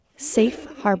Safe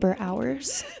harbor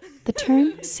hours. The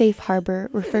term safe harbor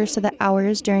refers to the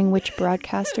hours during which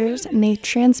broadcasters may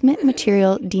transmit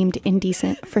material deemed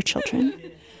indecent for children.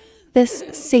 This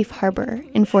safe harbor,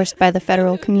 enforced by the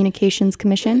Federal Communications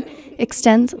Commission,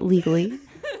 extends legally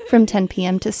from 10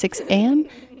 p.m. to 6 a.m.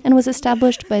 and was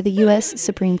established by the U.S.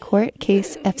 Supreme Court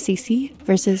case FCC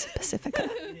versus Pacifica.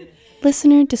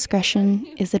 Listener discretion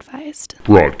is advised.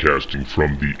 Broadcasting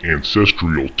from the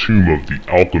ancestral tomb of the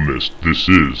alchemist, this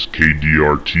is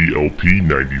KDRT-LP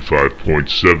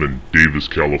 95.7, Davis,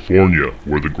 California,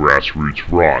 where the grassroots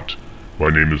rot. My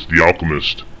name is The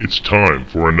Alchemist. It's time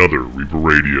for another Reaper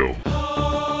Radio.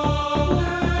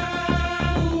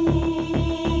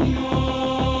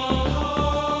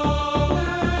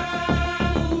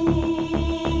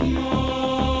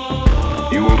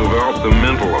 You will develop the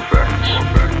mental effects.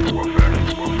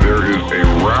 There is a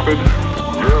rapid,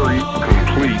 very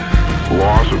complete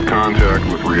loss of contact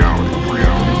with reality.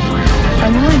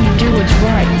 I'm willing to do what's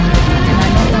right, and I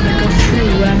don't want to go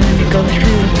through what I'm going to go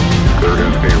through. There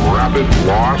is a rapid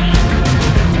loss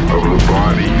of the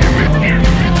body image.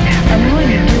 I'm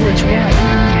willing to do what's right.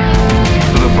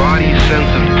 The body's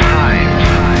sense of time.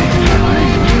 I'm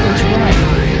willing to do what's right.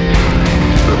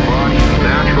 The body's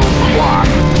natural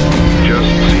clock just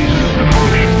ceases to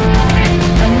function.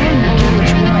 I'm willing to do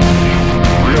what's right.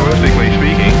 Realistically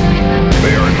speaking,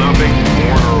 they are nothing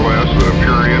more or less than a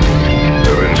period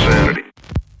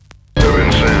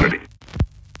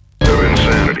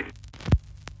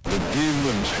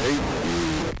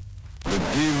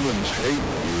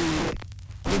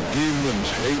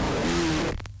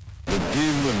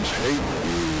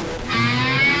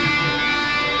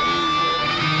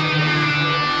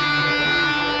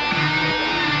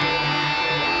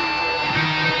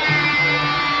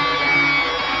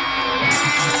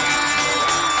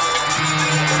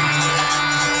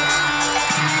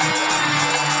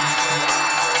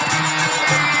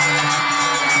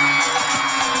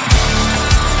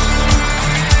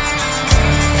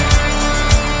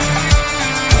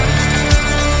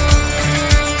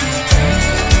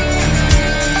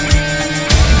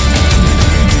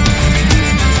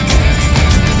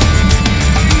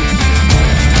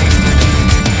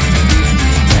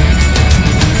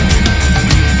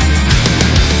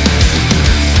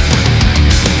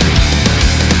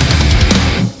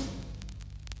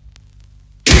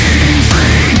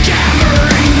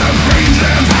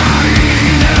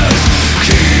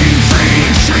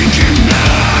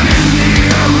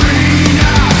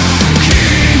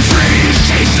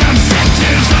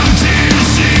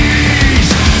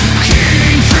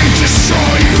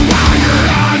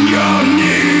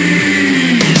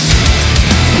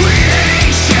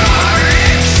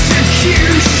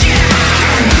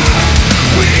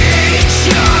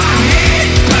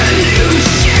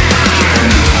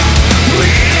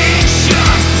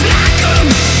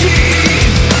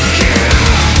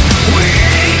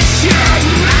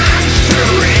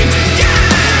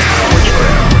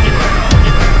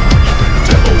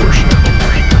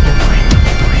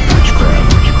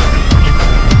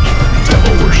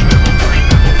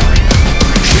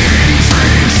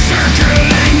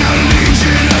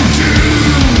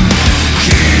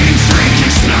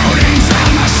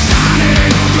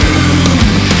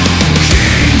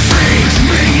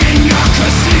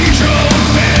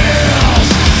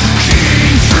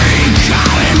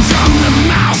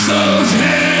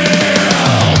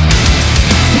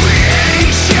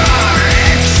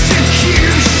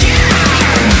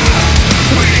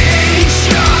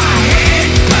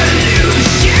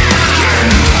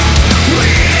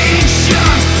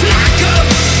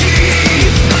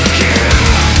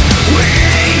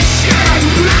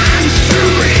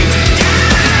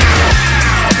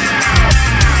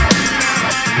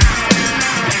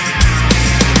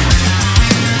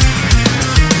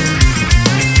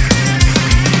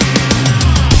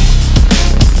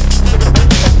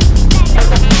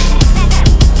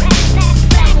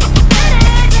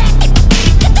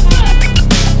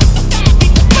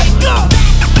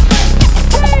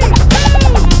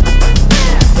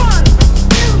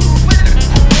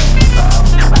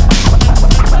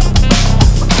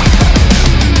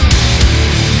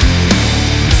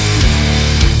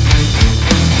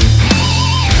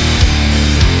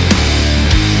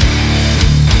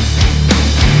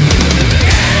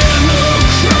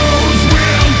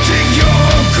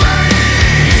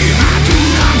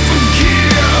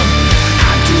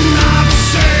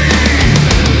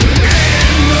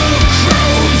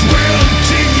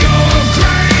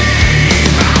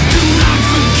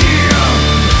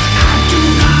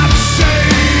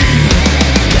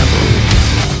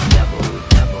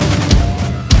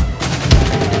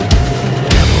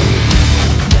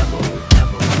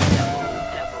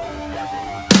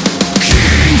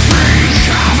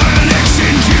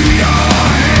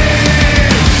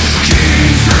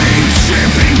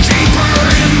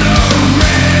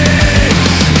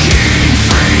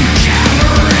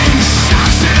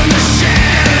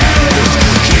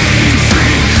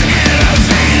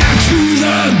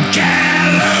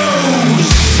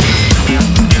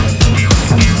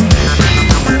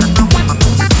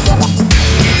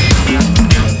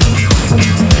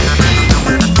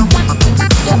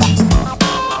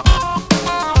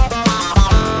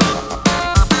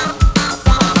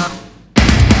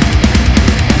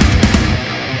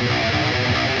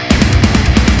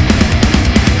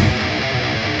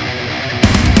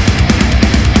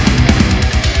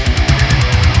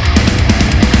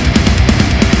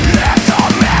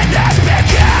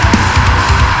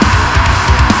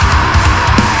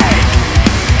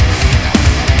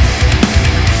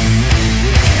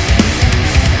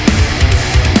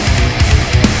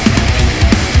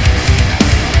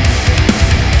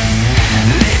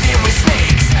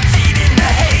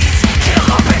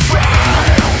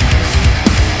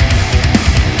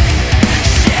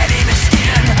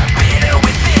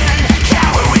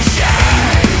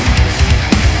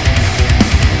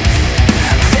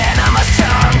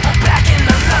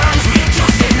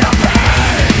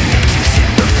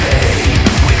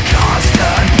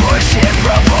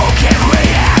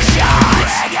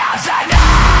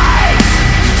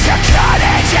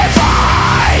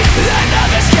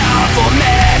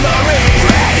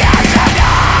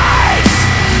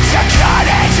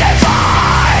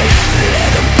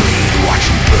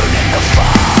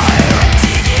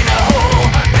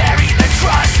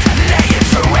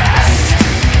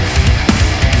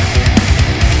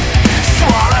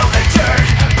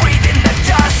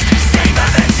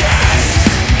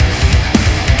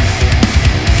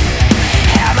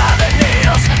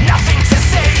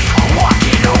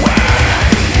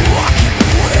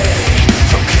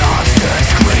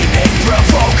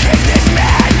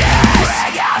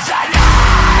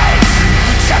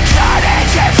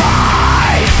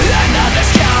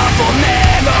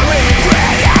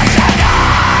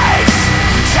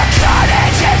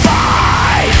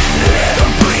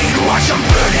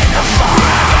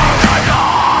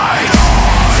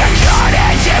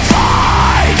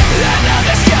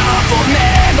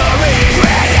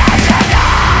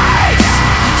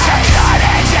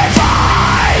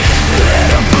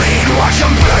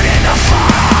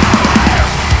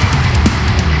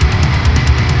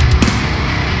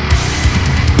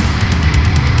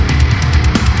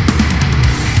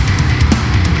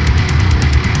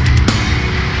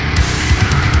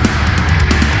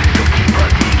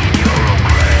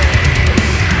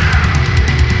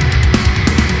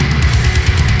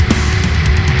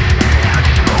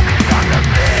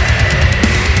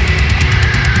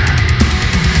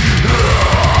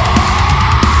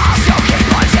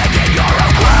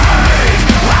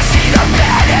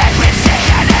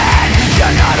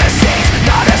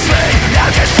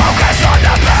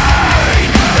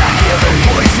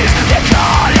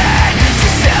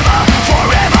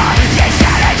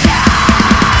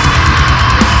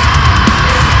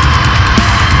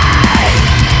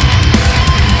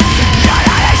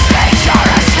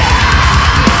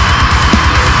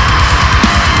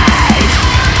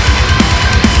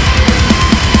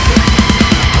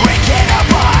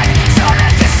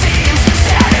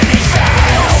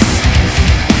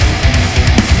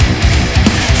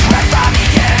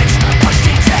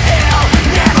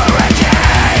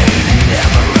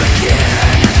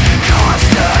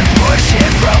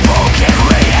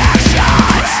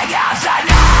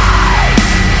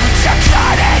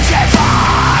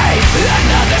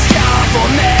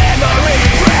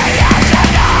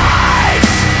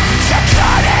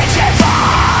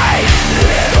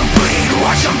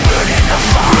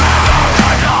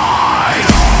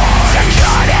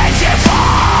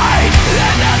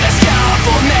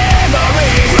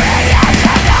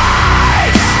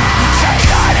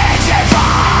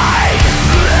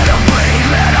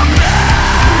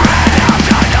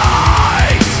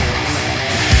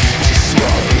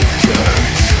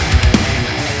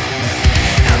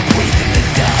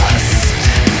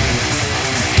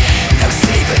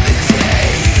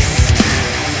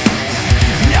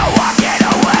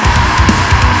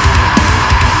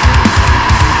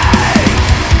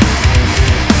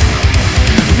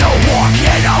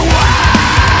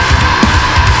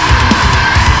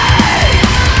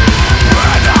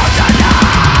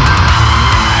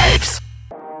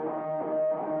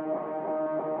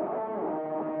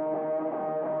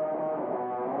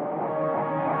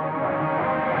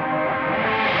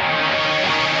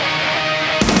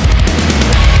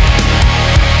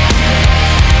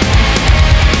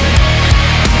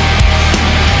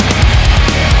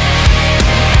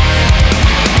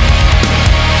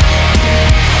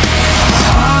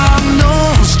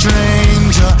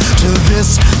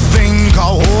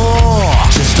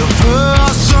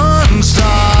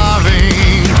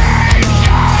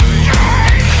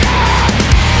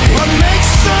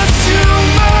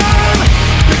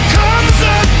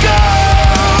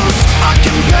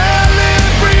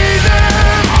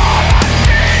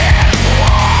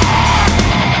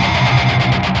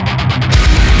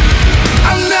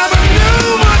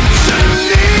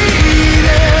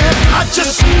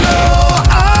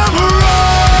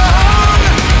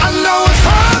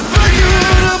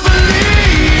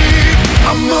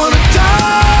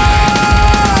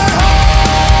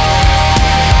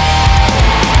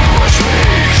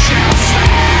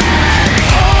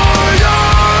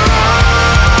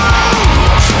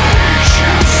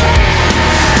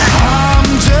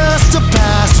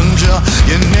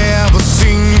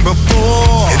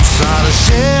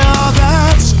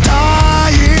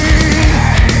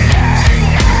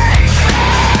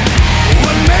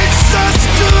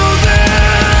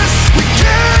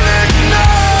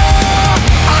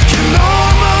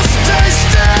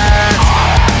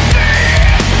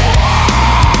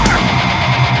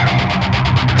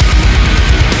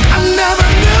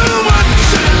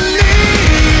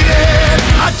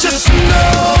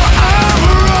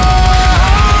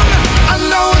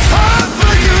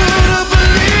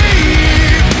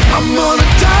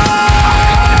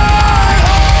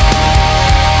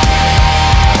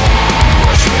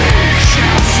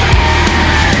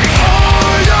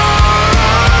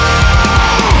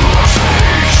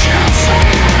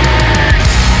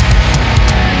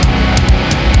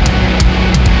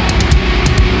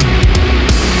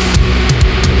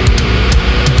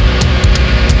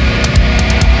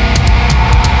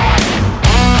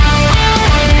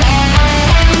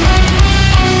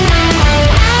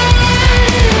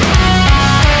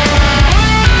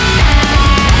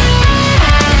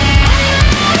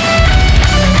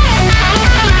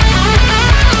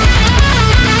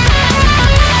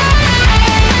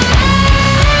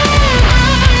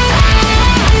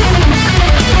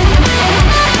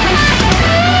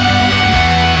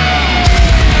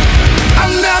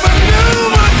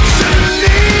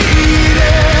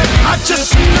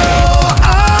Just know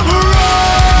I'm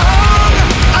wrong.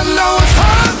 I know it's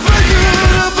hard for you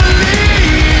to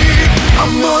believe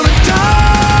I'm gonna die.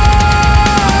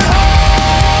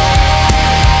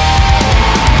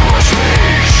 Watch me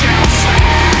shall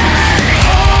fade.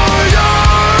 Oh,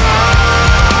 you're wrong.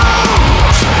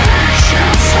 Watch me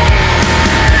shall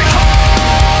fade.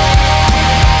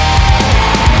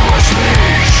 Watch me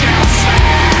shall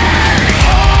fade.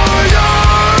 Oh, you're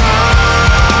wrong.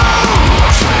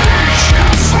 Watch me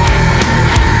shall fade.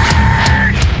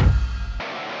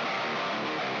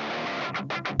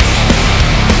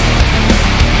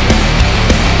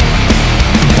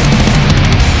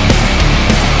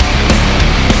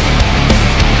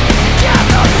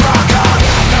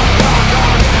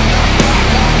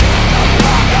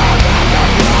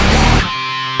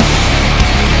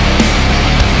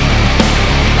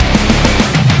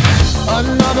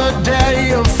 Another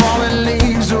day of fallen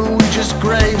leaves, or we just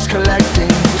graves collecting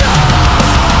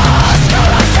dust,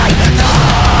 collecting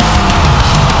dust.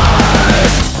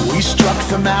 We struck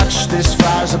the match, this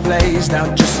fire's ablaze.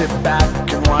 Now just sit back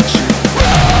and watch it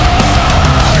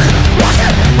burn. Watch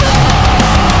it burn.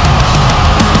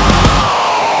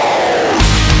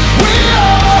 We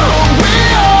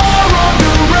are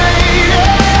underrated,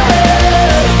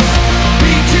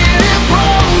 beaten and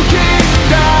broken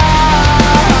down.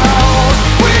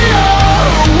 We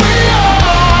are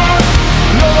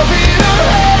loving or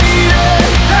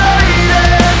hated.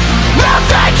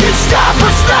 Nothing can stop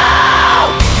us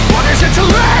now. What is it to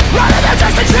live rather than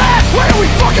just exist? Where do we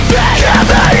fucking fit? Can't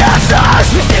be answers.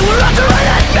 You see we're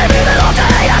underrated, maybe they don't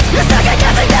hate us. You're second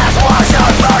guessing this was your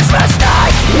first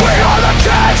mistake. We are the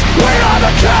kings, we are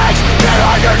the kings. Get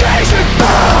on your knees and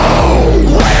bow.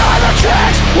 We are the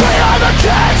kings, we are the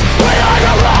kings. We are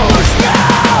your rulers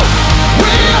now.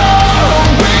 We are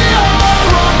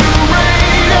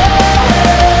underrated,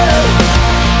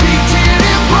 beaten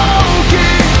and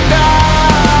broken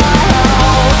down.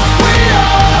 We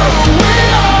are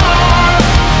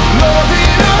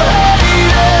loving or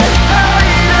hated.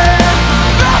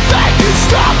 Nothing can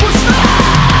stop us now.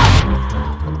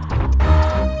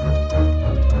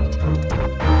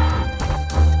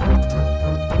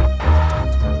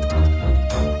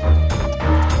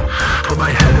 Put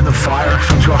my head in the fire,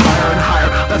 flames go higher and higher.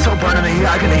 Let's all burn in the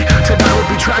agony. Tonight will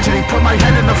be tragedy. Put my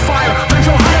head in the fire, flames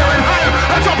go higher and higher.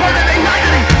 Let's all burn in the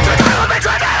agony. Tonight will be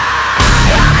tragedy.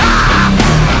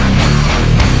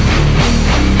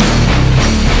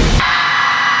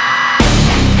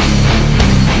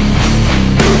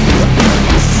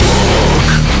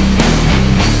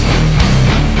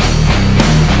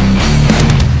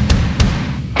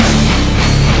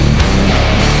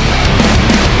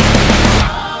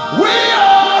 We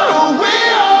are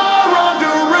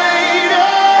underrated,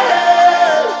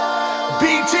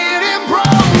 beaten and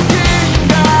broken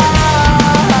down.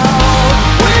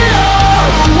 We are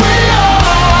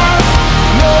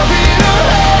loving or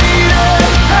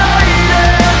hated.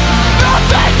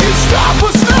 Nothing can stop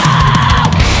us now.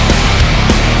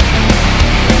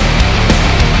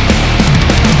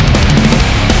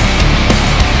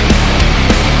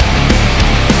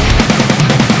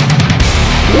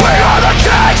 We are the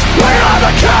kings, we are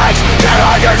the kings. Get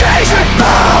on your knees and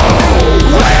bow.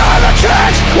 We are the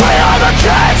kings, we are the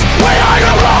kings. We are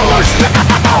your rulers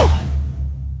now.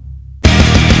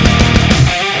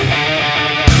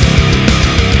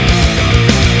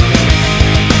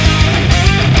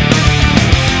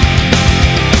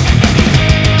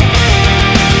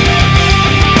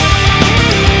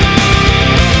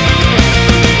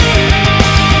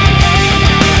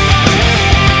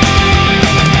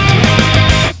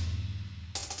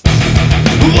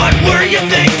 What were you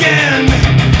thinking?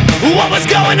 What was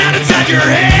going on inside your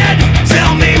head?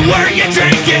 Tell me, were you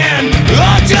drinking?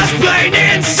 Or just plain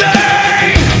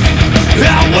insane?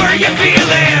 How were you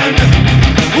feeling?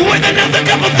 With another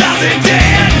couple thousand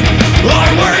dead? Or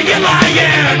were you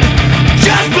lying?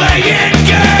 Just playing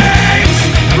games?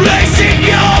 Placing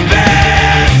your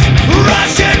bets?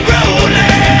 Russian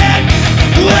roulette?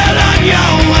 Well, on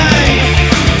your way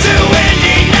to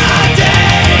ending our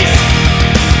days.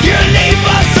 You leave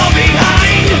us all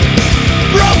behind,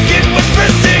 broken with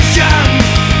precision.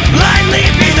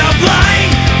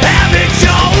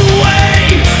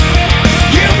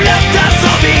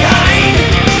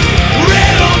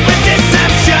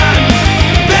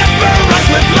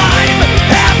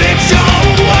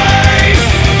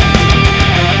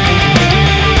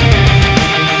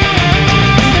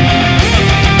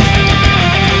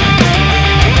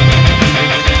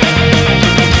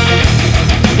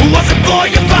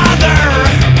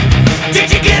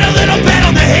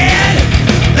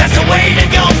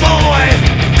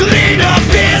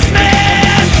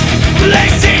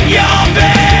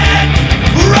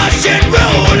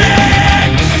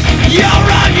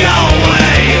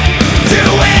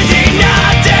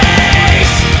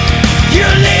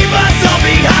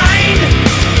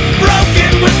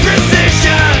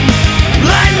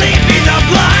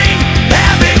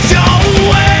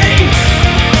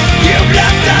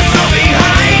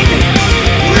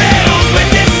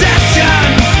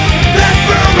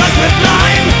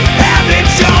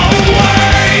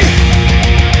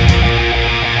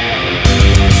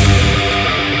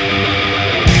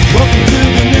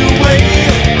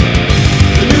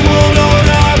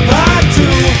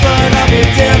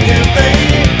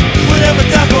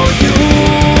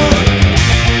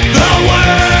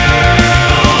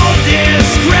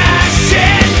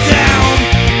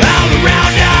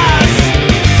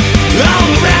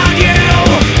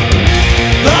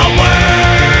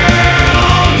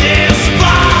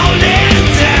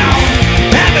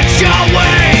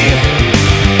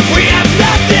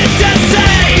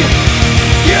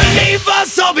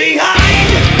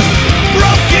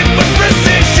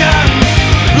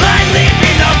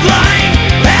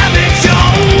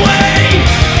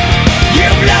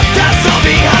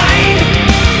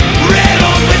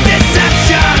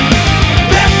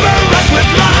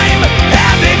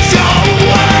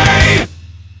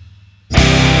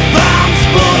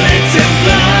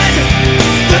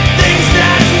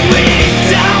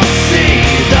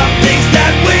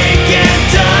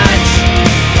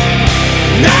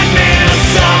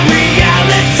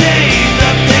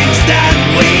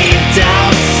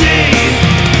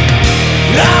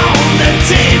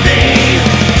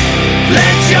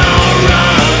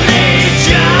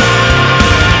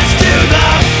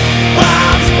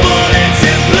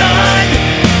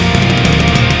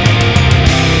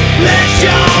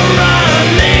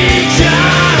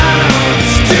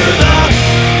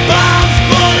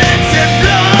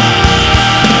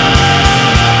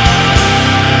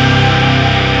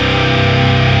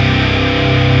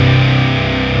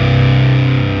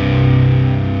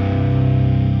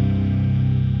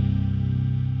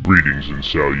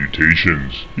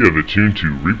 salutations. You have attuned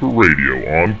to Reaper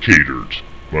Radio on K-Dirt.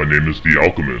 My name is The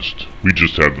Alchemist. We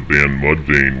just had the band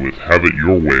Mudvayne with Have It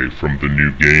Your Way from the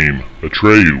new game,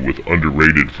 Atreyu with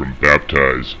Underrated from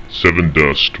Baptize, Seven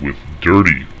Dust with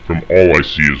Dirty from All I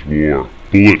See Is War,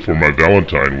 Bullet for My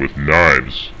Valentine with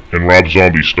Knives, and Rob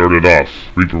Zombie started off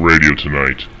Reaper Radio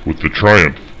tonight with The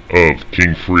Triumph of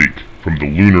King Freak from the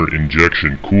Lunar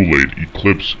Injection Kool-Aid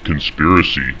Eclipse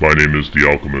Conspiracy. My name is The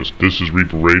Alchemist. This is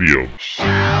Reaper Radio.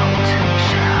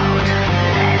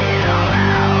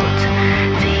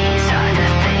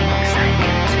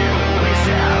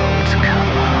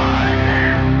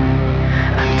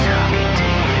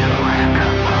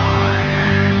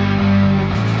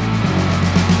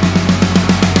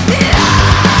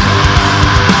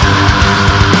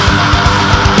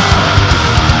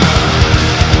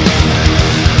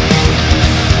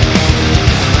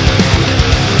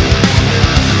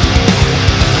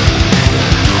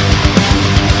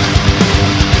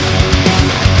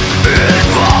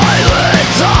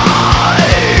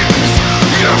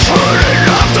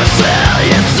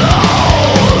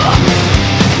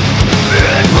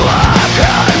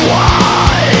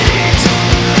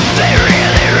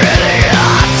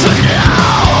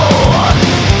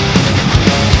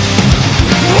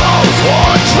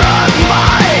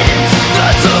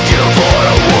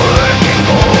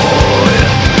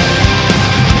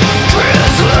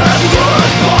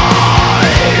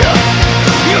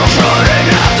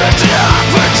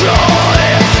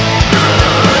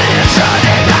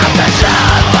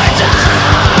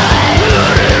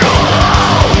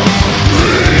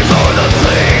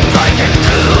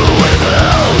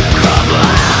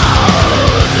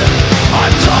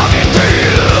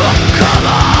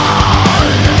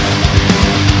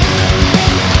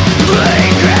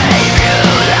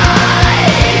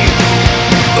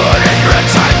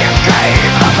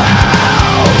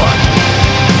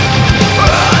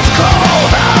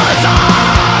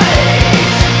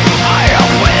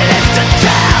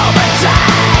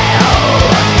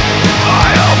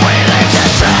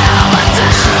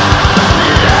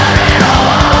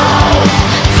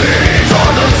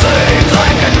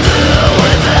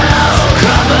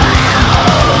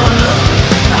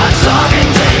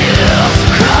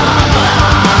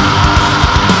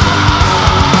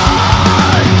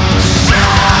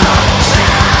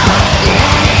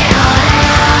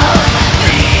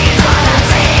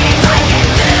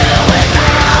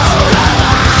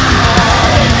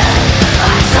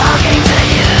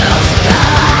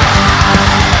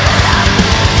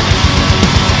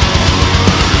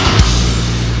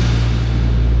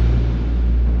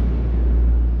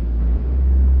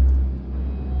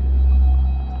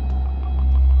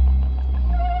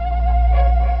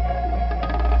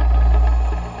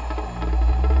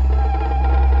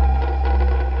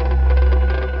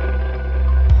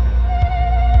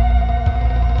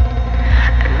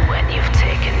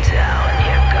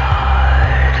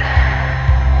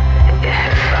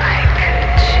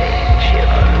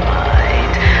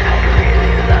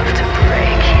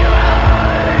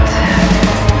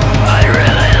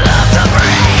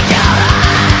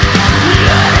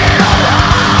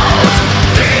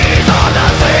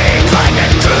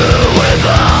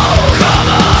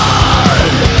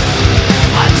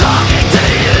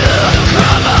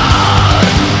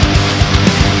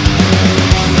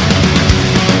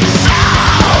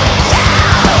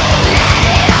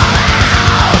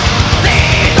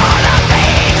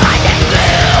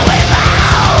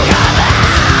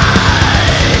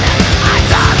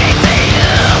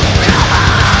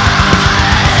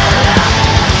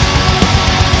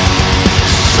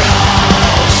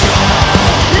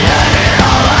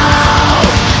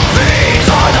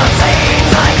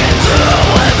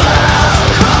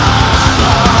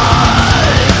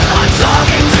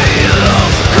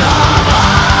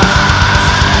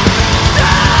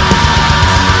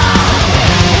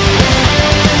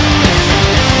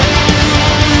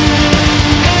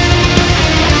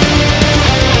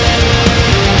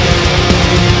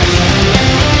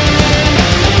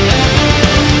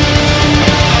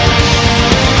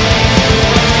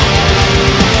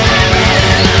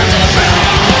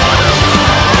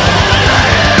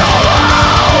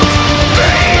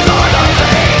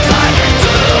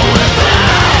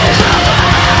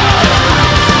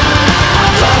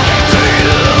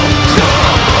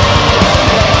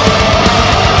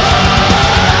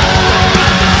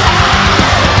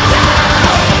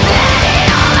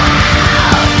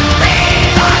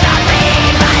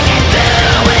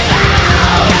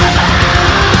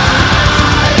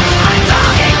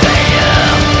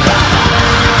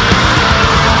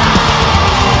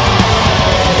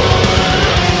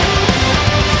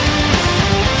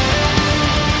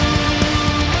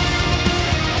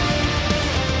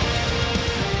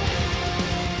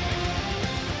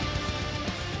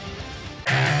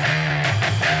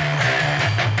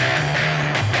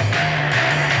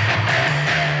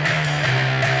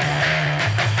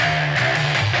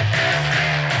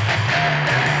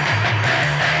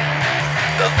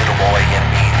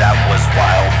 that was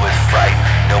wild with fright.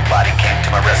 Nobody came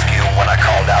to my rescue when I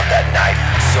called out that night.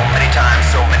 So many times,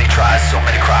 so many tries, so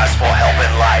many cries for help in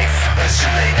life. But it's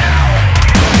too late now.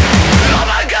 Oh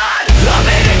my God, I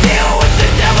made a deal with the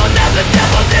devil. Now the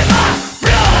devil's in my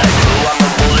blood. I'm a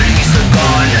bullet, he's a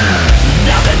gun.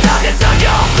 Now the target's on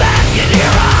your back, and here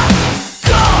I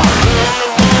go. I'm a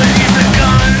bullet, he's a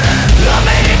gun. I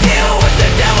made a deal with the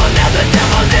devil. Now the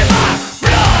devil's in my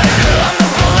blood. I'm a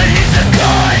bullet, he's a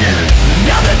gun.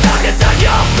 Now the target's on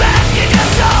your back, and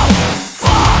you're so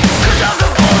fucked. 'Cause I'm the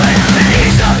bullet, and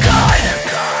he's a gun.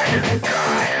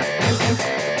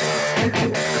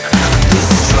 The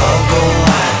struggle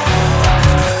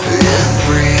is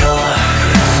real.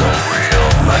 It's so real.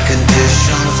 My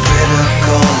condition's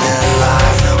critical in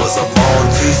life. Was I born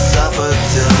to suffer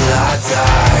till I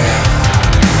die?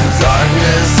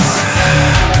 Darkness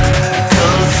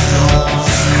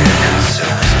consumes me.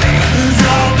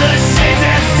 All the shit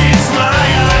that stings my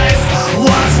eyes.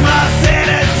 Watch my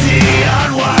sanity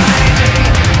unwind.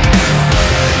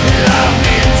 I've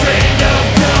been drained of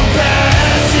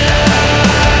compassion.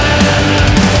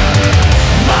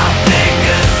 My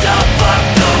fingers up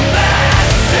the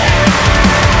masses.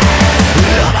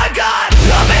 Oh my God,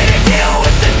 I made a deal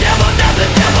with the devil. Now the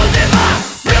devil's in my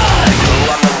blood.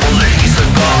 I'm a bullet, he's a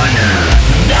gun.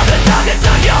 Now the target's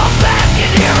on your back,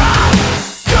 and here I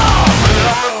go.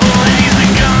 I'm a bullet, he's a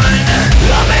gun.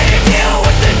 I made a deal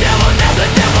with the devil. Now the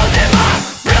devil's in my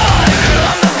blood.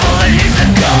 I'm a bullet, he's a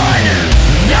gun.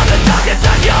 Now the target's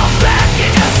on your back,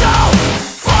 and you're so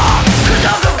fucked. 'Cause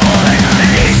I'm the bullet,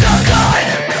 and he's a gun.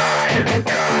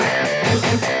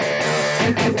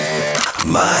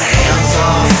 My hands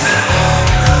off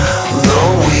the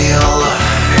wheel.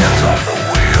 Hands off the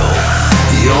wheel.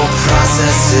 Your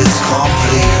process is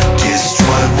complete.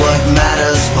 Destroy what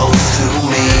matters most to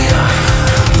me.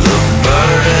 The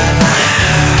burden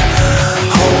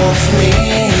holds me.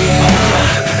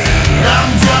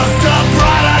 I'm just a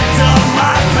product of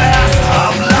my past.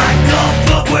 I'm like a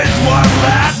book with one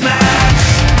last match.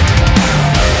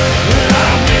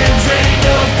 I've been drained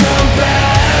of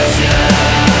compassion.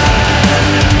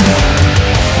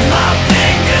 My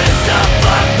fingers up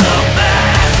the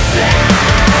masses.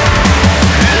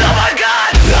 Oh my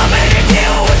God, I made a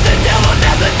deal with the devil.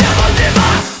 Now the devil's in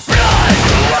my blood.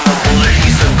 I'm a bullet.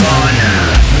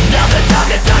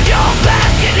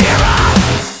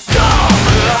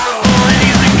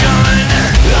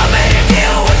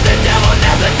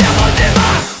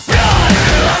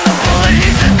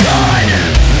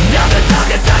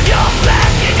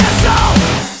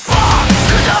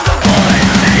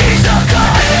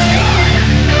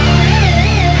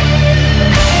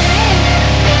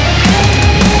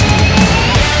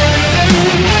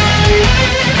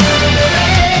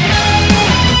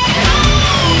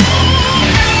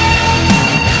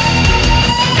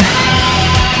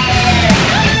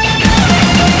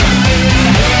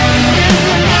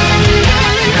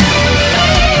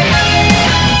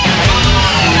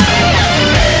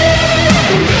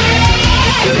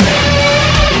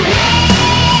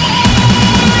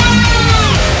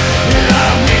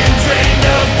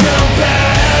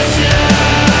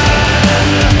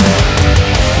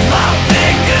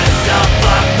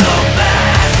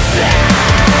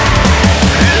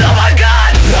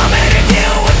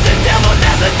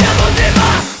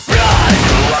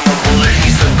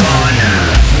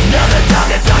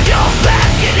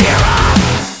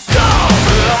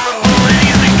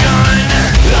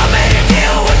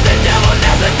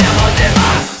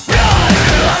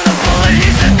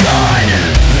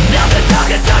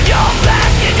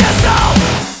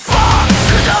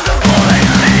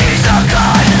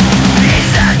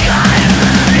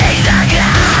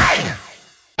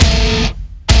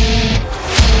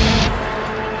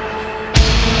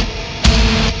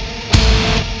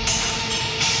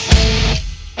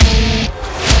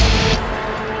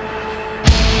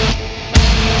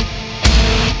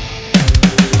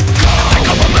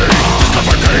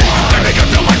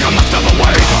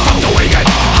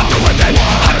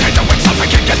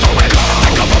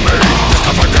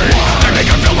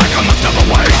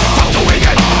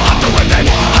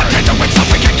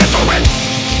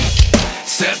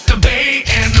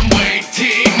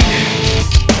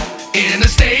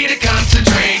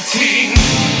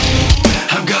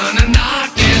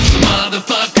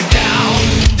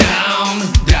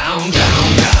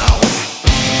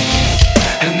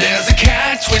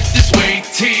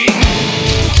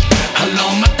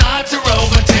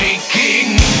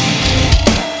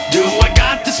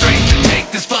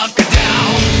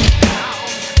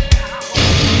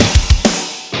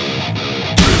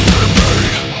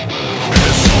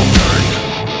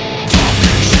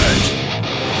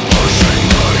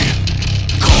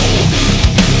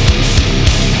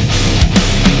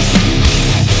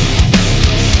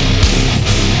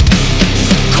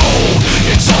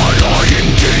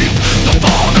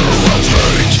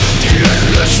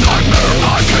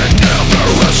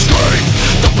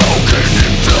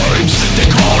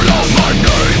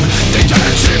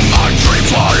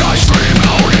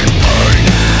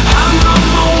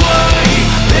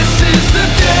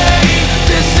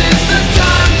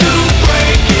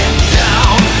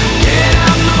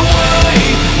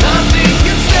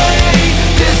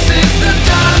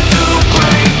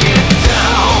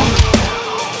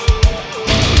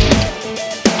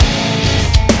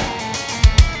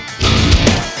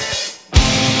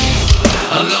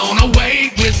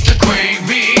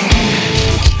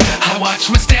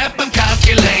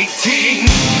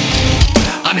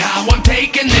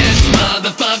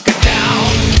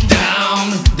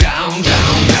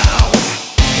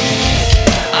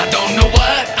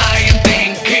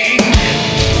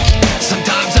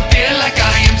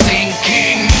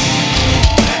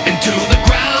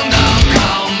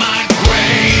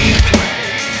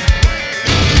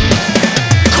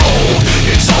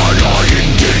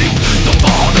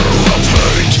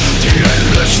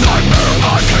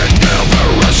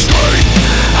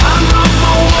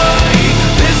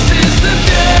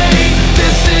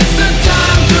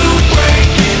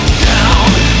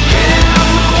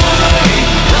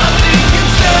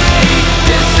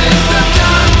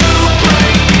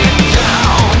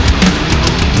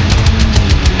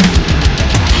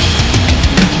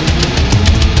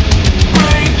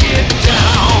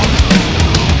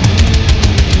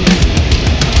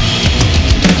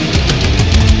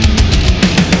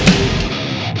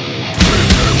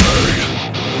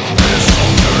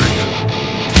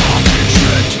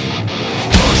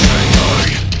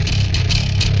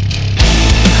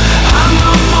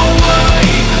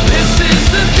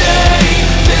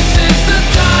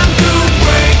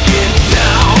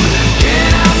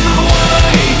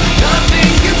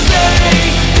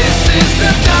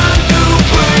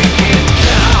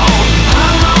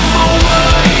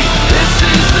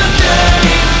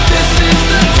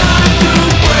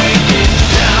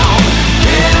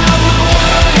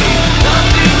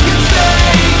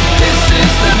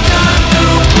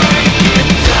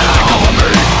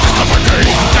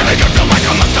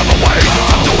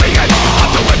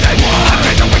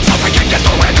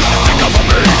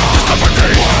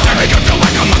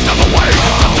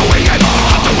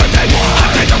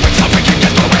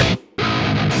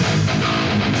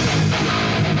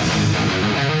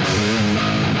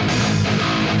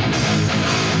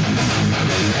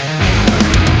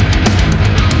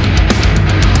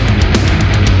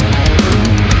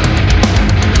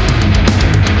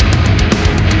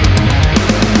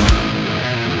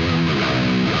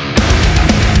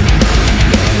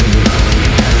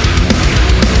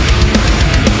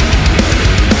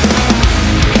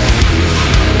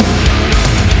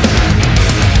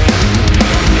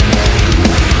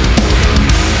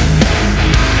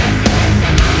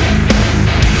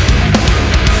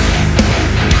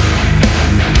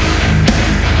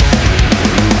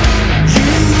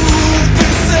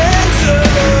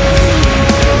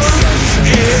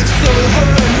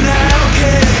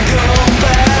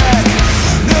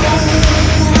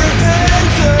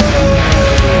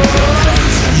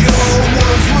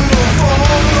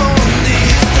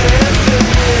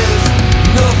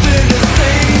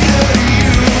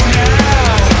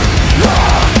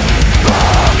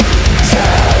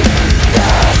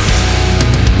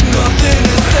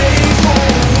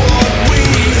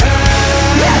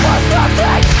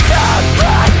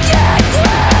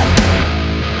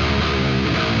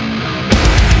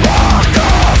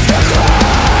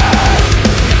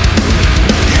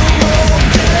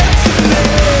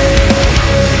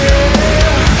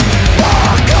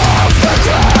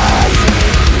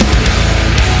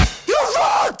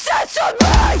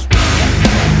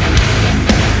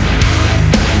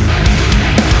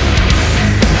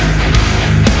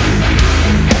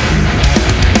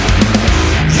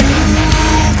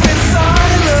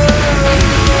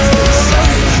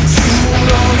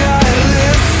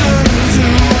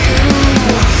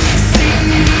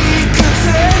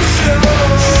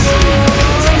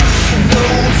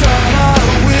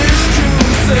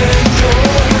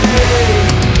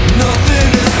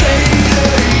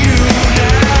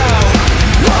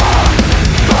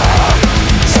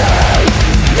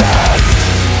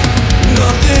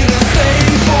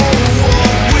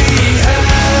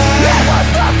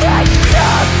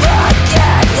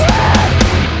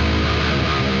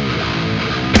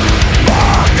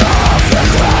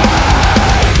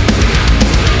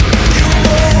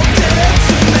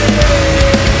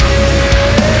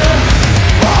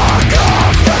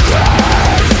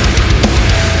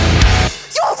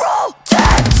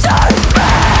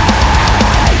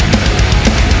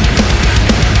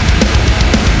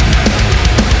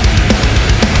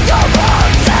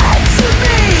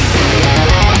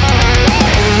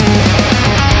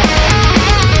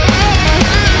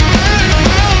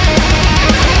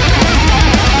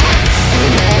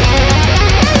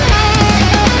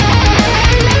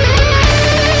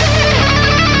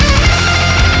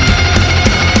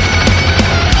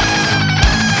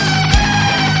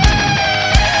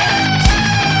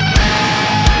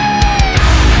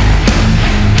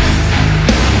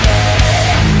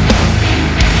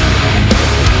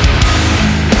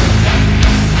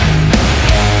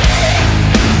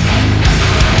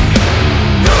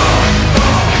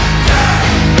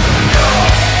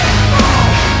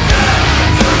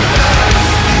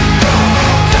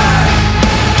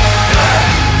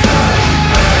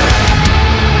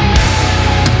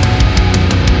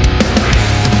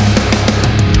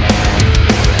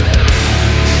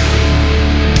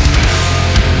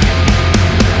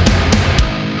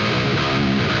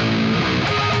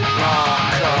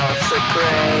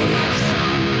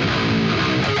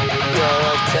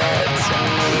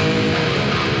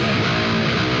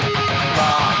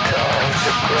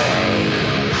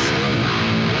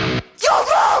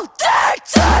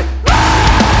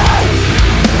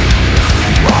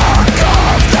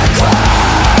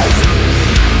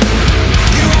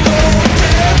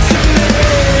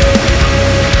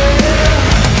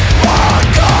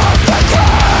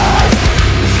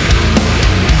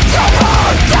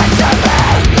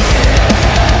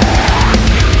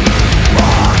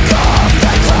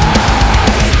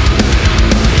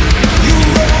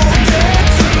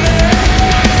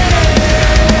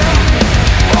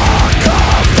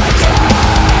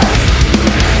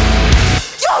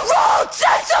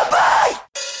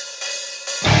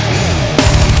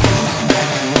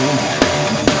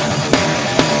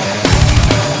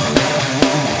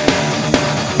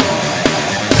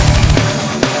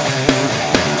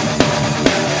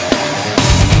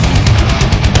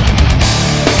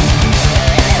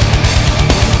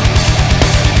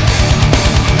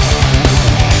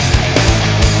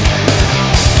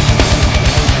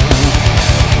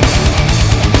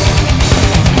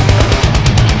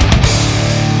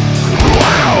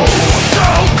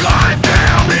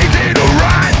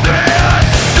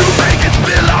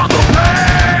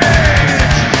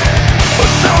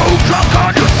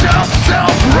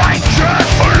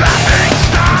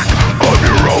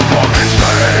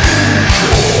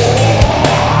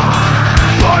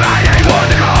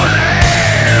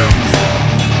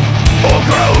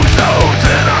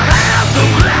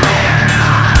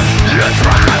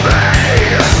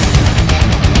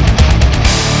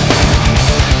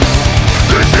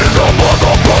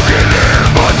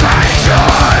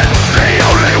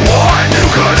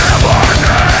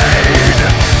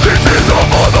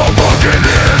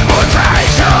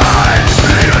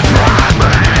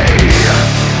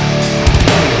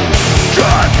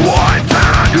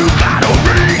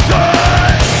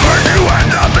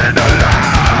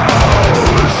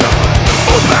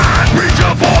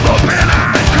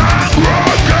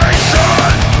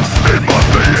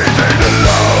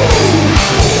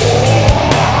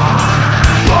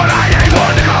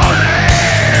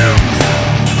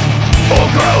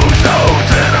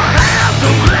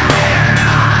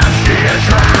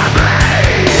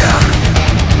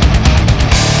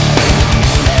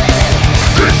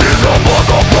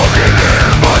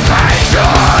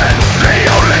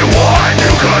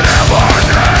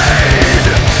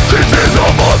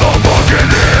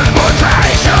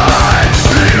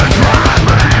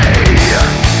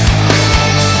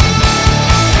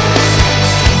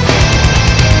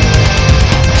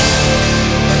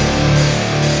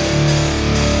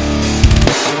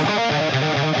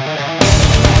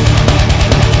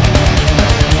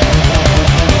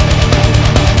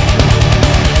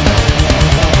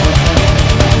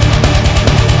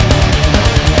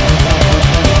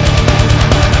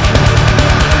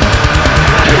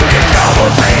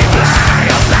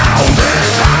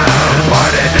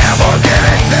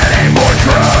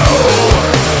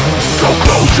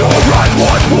 Children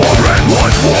once more and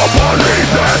once more believe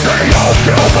that they all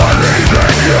still believe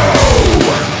in you.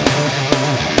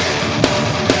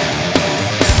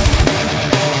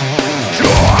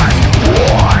 Just one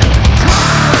time.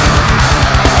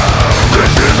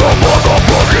 This is a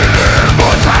motherfucking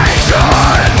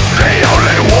invitation, the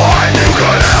only one you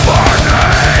could ever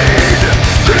need.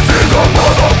 This is a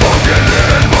motherfucking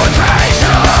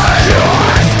invitation.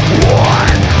 Just one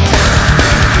time.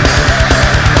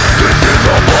 This is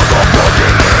a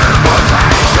motherfucking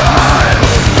invitation.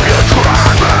 You try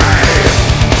me.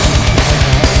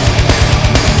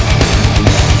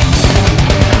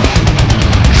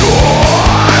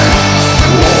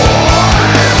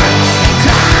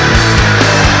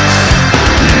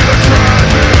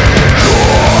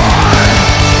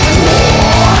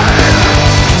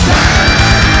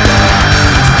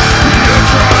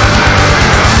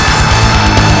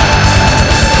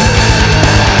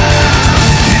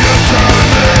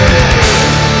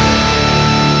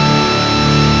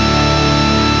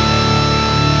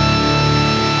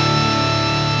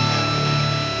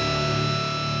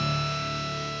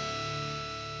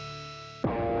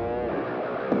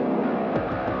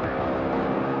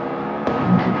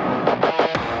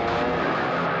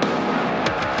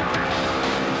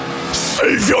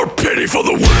 Save your pity for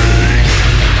the weak.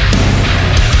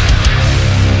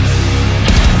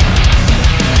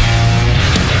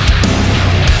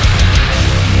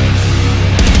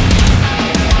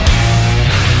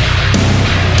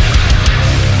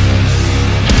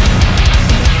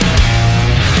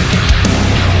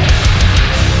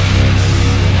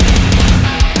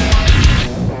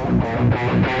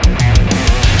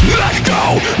 Let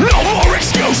go, no more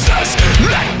excuses.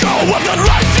 Let go of the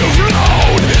life you've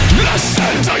known.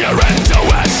 Listen to your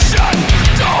intuition.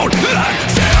 Don't let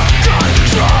fear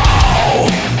control.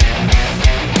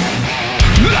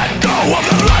 Let go of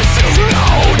the life you've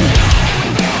known.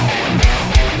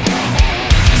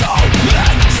 Don't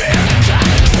let fear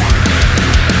control.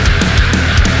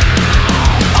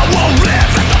 I won't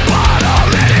live at the bottom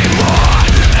anymore.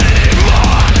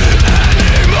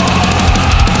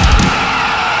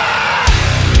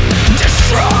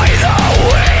 Destroy the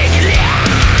weakness.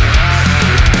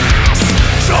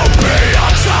 So be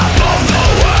on top of the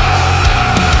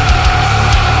world.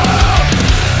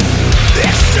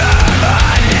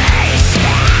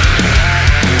 Extermination.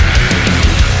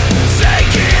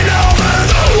 Taking over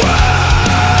the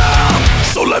world.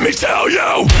 So let me tell you,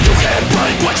 you can't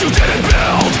break what you didn't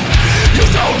build. You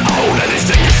don't own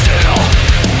anything you steal.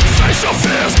 Face your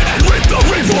fears and reap the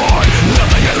reward.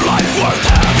 Nothing in life worth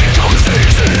having comes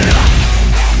easy.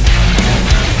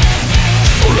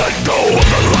 So let go of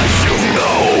the life you've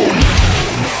known.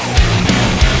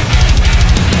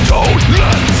 Don't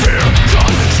let fear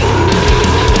control.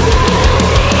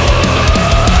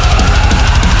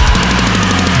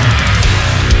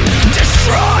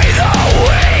 Destroy the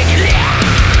weakness.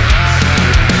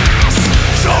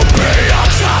 So be on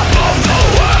top of the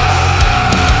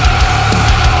world.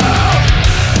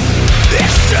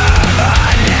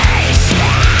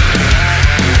 Extermination.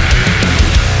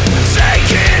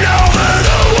 Taking over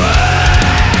the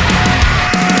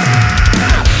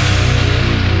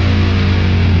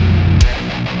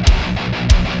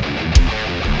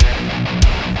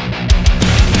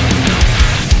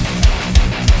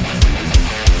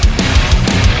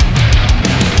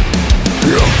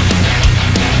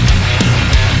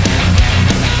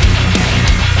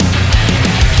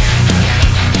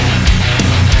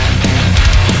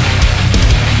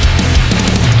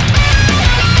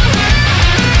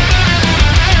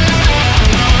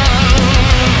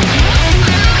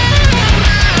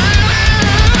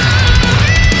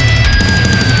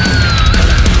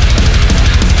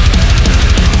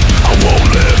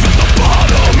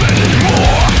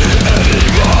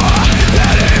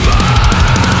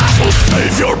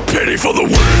for the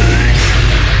weak.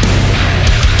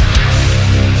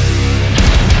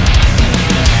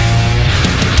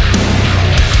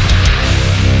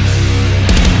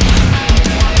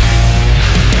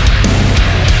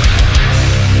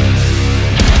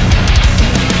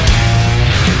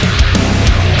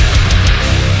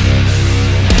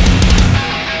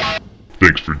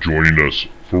 Thanks for joining us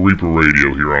for Reaper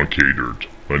Radio here on K-Dirt.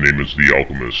 My name is The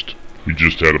Alchemist. We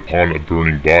just had Upon a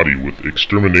Burning Body with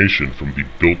Extermination from the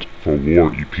Built for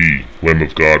War EP. Lamb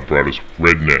of God brought us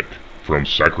Redneck from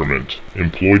Sacrament.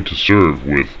 Employed to Serve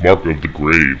with Mark of the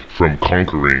Grave from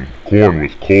Conquering. Corn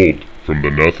with Cold from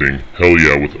The Nothing, Hell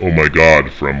Yeah with Oh My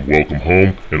God from Welcome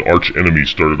Home, and Arch Enemy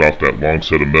started off that long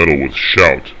set of metal with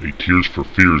Shout, a Tears for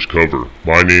Fears cover.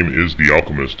 My name is The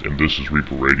Alchemist, and this is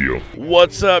Reaper Radio.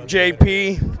 What's up,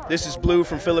 JP? This is Blue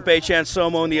from Philip H.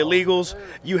 Anselmo and the Illegals.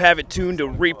 You have it tuned to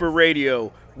Reaper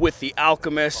Radio with The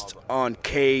Alchemist on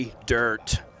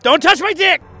K-Dirt. Don't touch my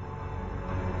dick!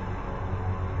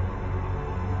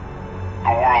 The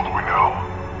world we know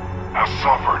has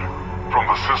suffered from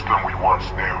the system we once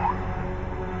knew.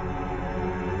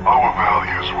 Our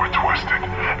values were twisted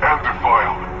and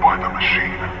defiled by the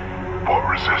machine, but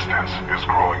resistance is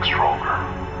growing stronger.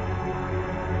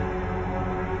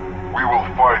 We will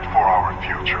fight for our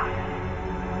future.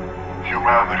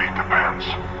 Humanity depends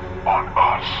on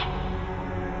us.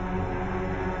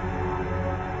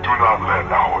 Do not let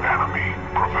our enemy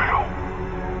prevail.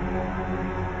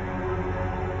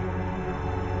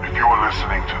 If you are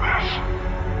listening to this,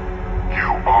 you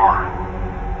are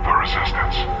the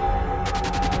resistance.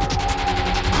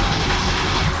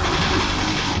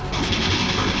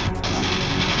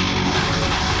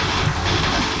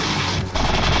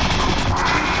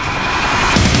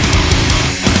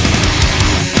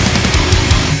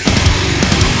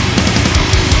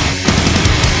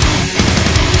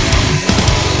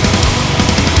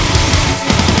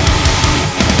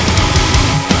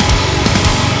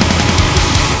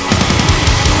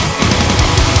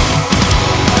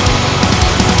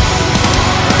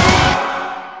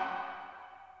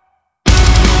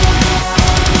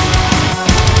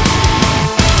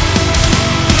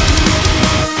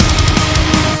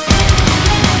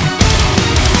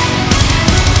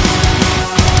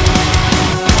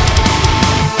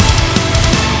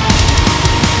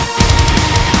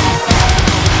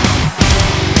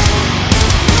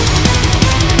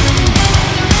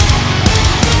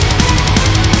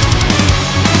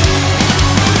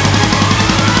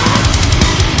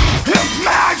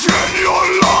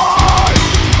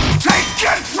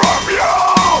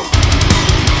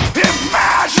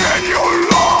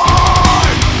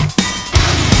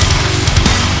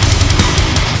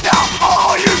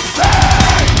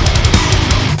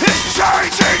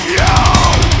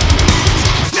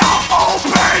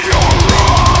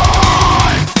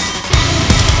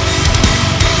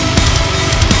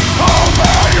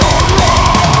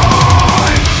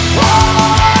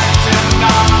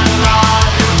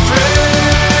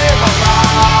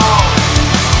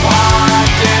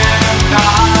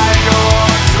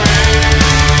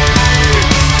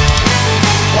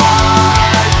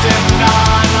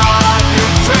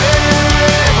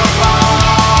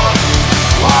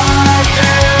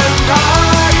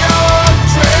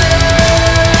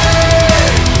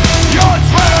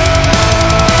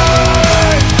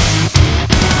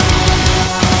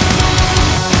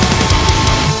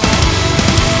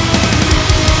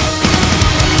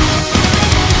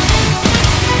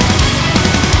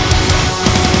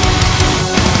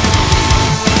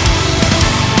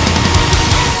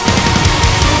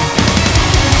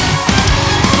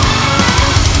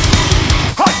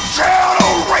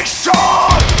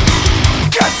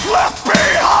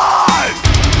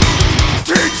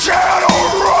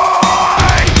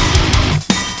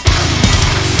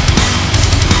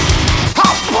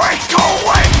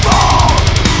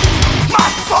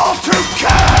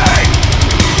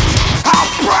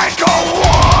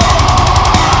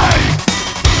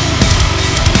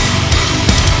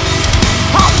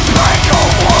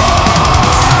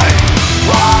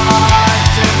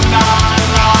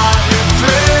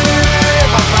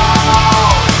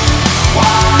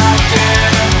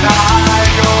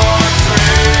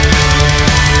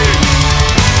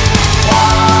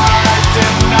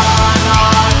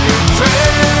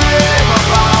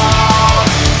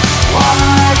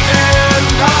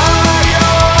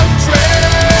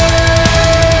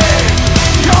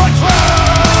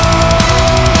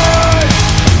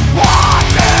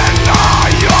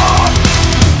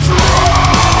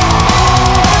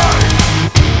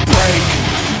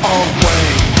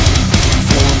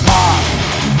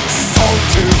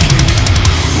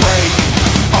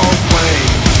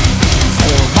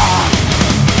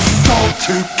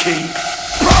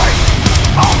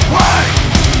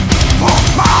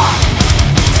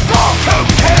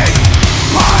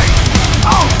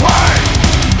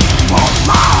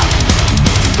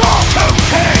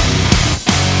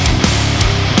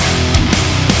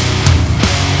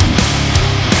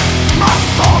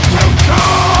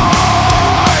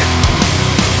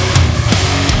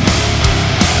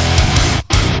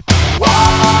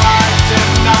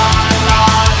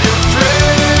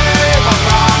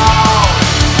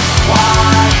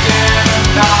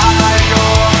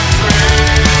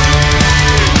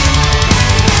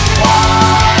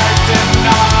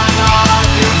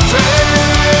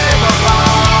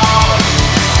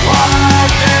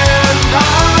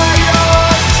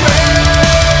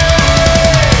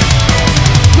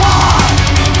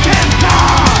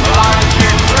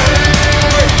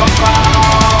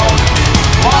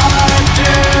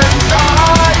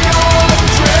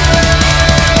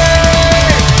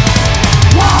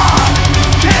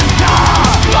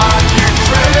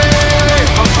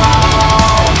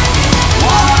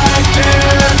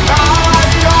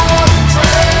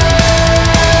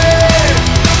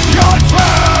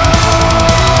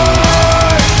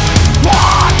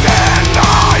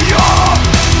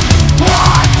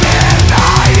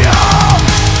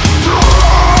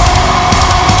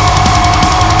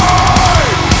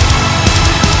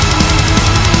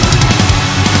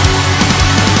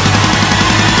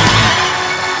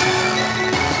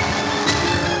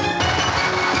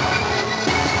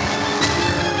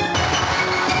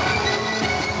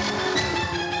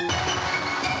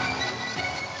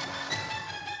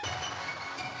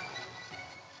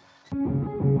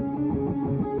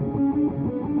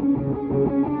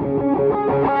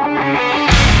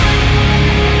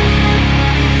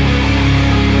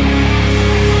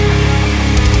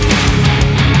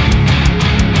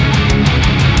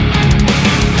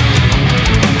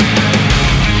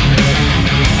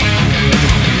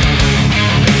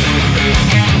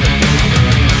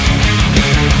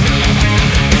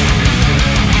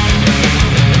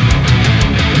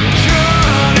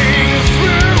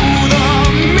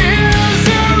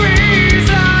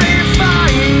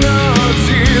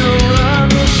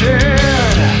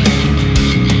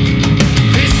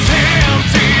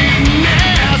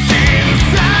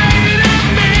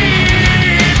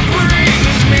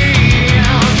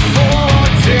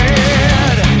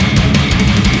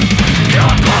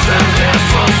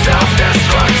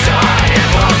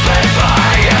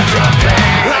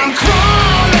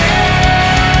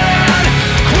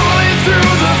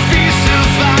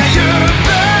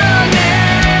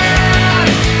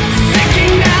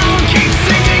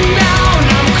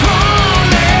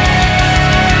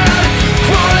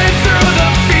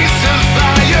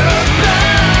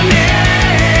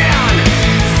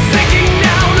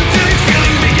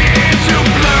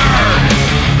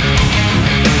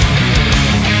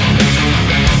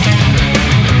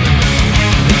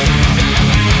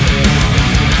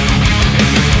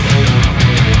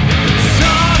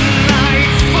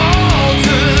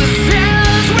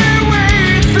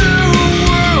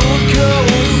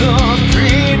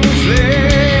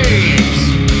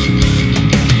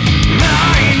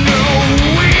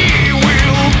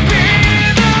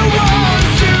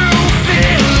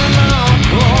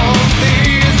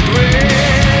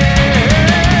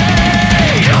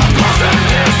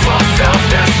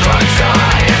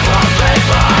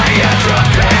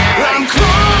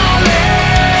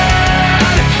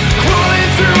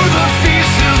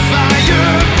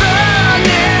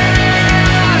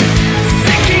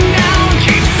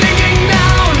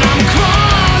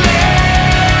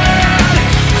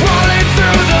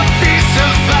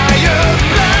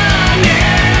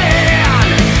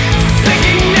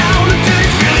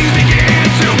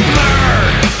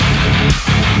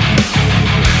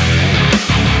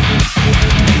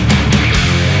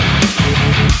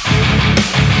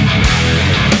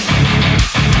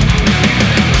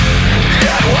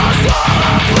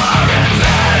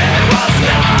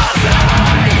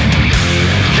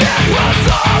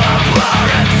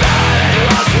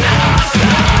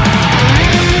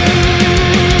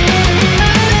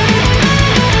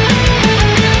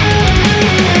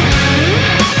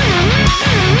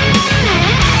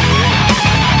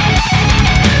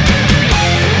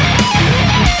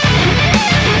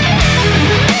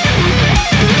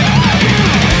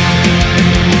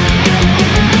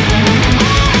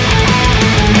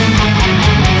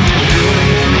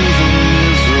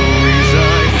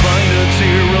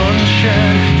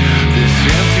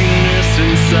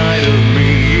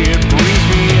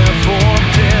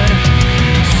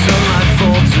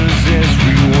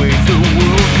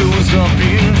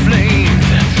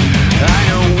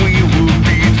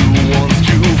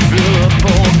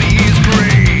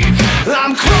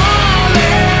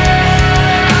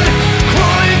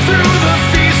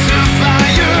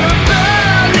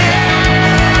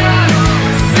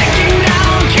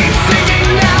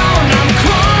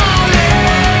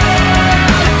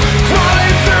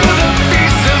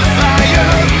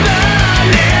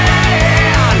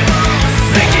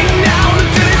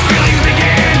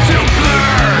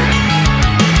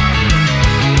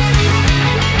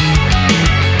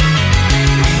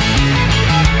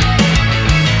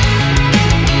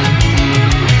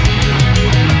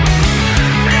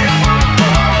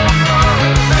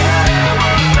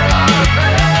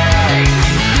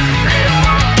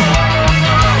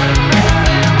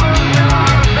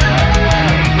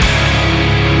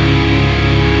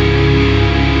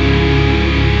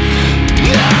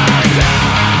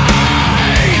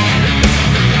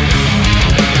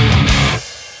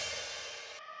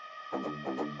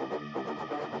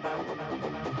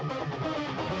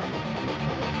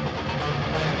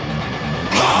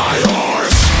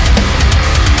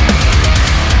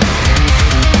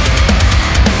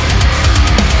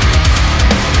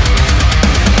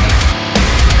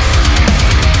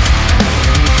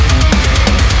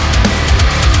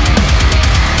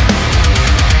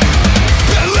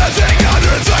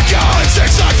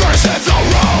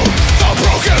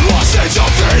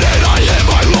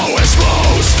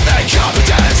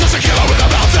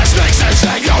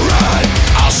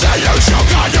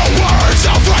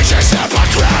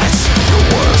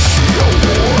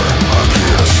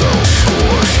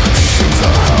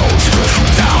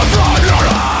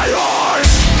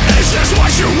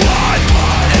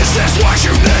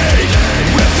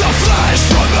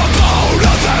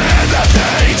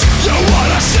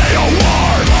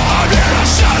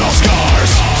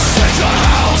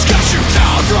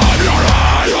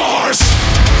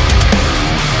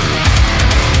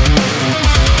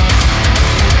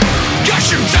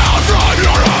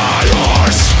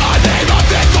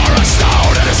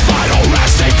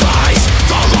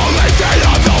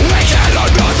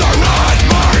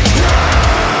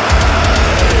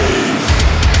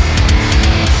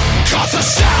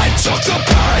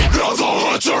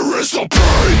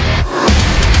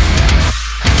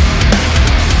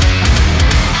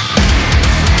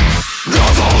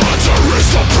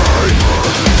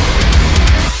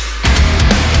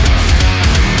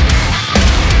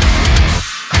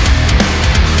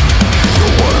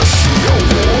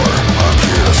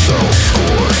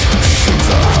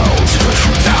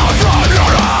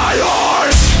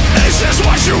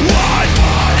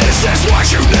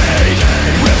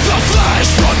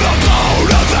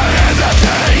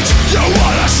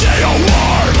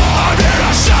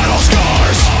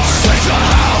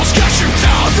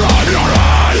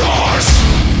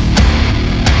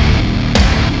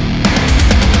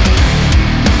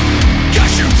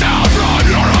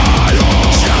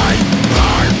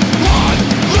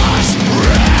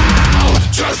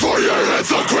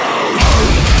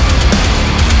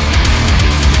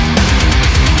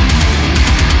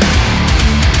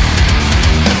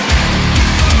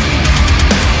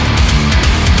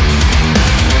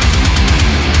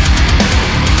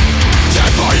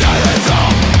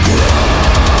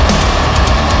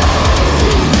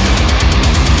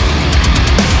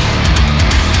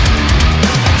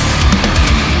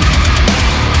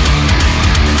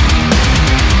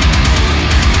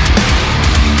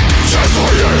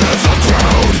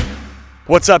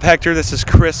 What's up, Hector? This is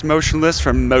Chris Motionless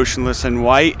from Motionless in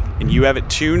White, and you have it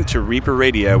tuned to Reaper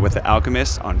Radio with The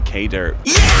Alchemist on K-Dirt.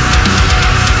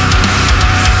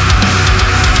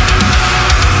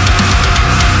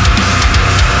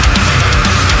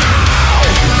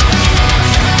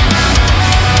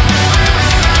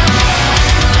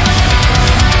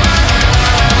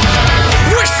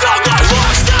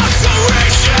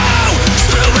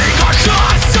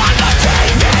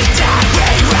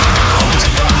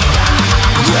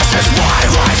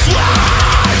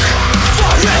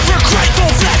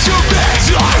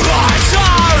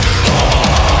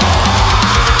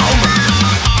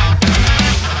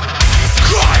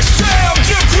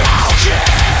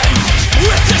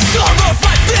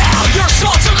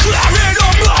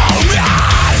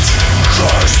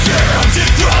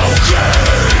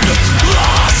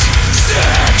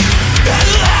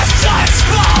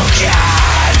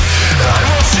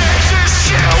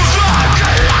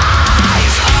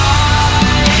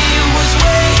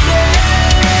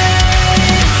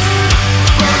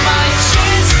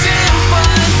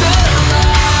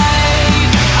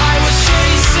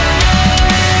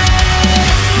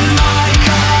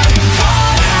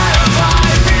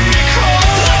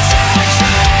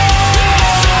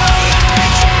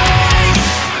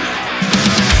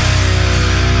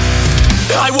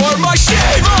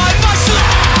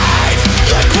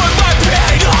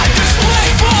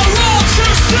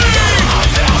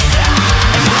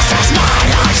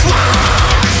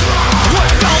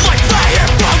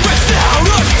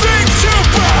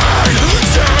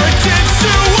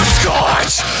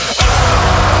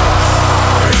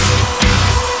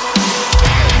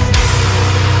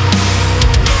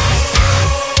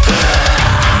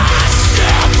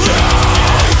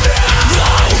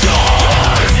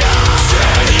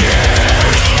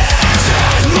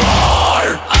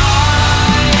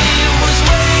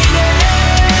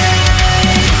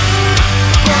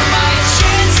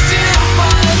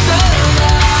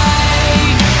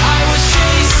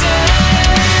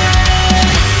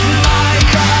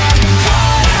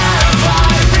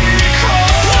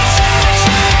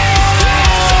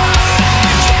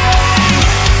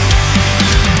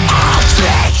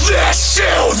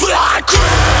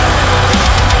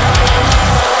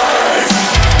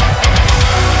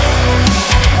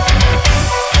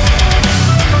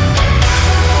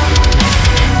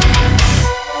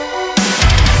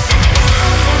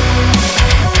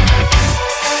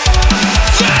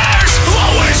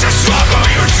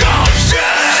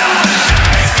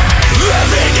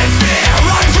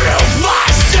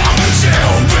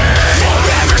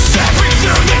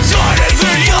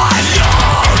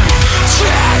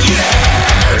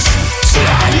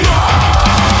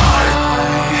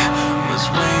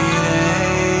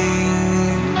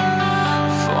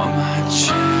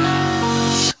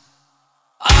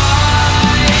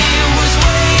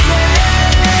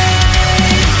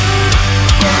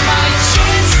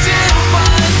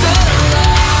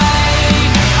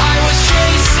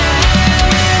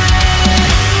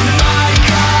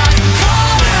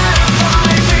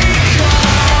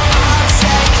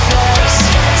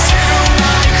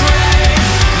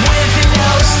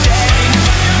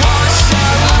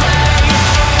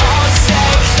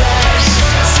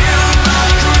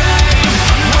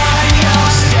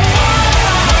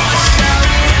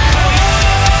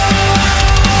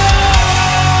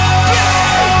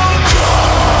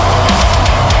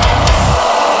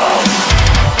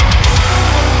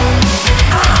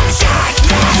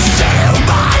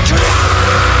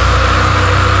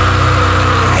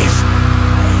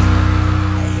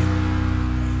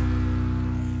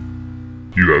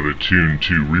 Tuned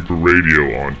to Reaper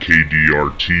Radio on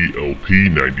KDRT LP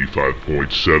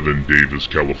 95.7 Davis,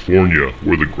 California,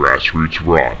 where the grassroots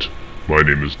rot. My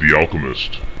name is The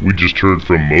Alchemist. We just heard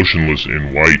from Motionless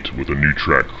in White with a new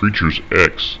track, Creatures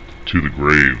X, To the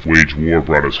Grave. Wage War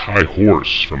brought us High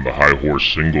Horse from the High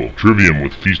Horse single. Trivium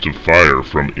with Feast of Fire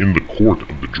from In the Court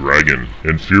of the Dragon.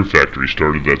 And Fear Factory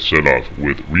started that set off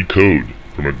with Recode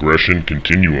from Aggression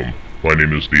Continuum. My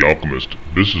name is The Alchemist.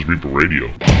 This is Reaper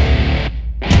Radio.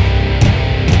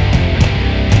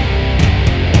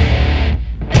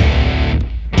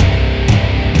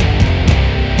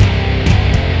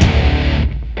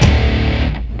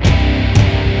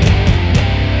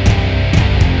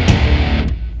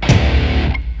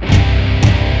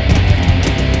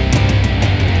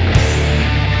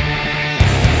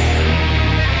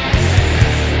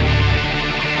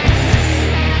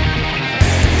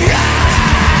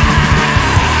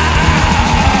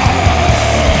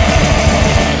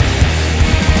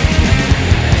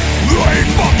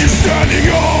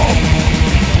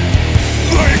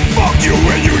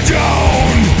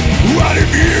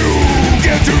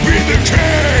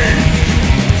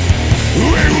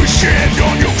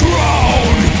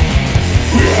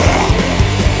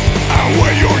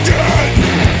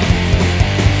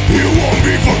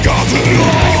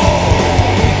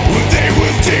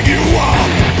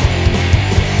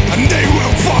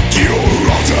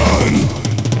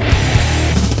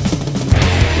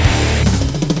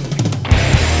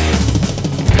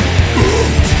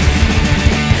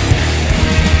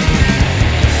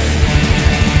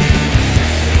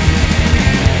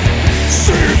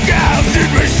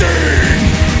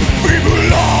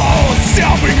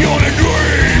 jumping on a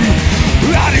dream.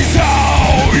 That is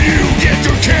how you get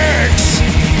your kicks.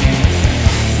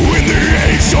 In the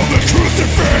age of the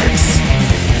crucifix,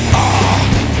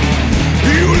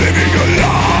 you living a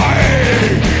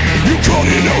lie. You caught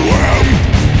in a worm.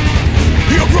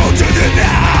 You're prone to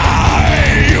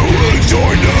deny. You will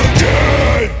join the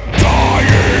dead,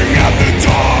 dying at the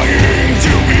dying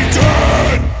to be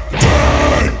dead,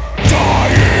 dead,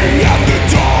 dying at the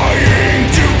dying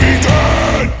to be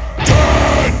dead,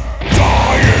 dead,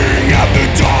 dying at the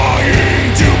dying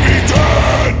to be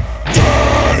dead,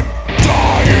 dead,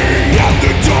 dying at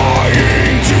the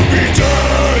dying to be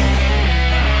dead.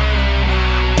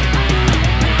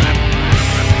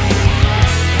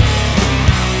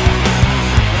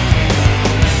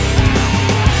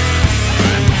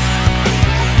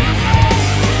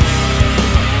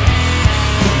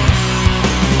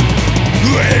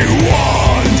 They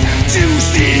want to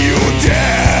see you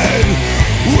dead,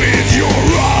 with your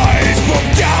eyes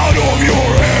popped out of your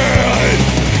head.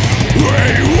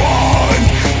 They want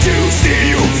to see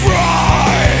you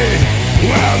fry,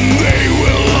 and they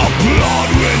will applaud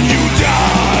when you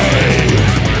die.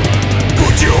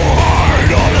 Put your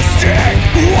heart on a stick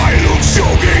while you're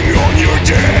choking on your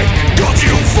dick. Got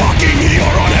you fucking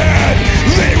your own head.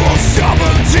 They won't stop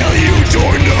until you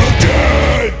join the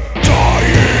dead,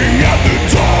 dying at the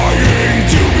dying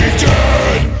to be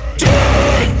dead,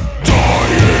 dead,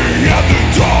 dying at the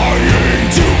dying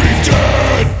to be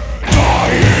dead,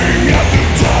 dying at the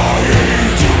dying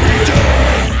to be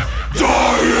dead,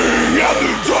 dying at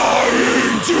the dying.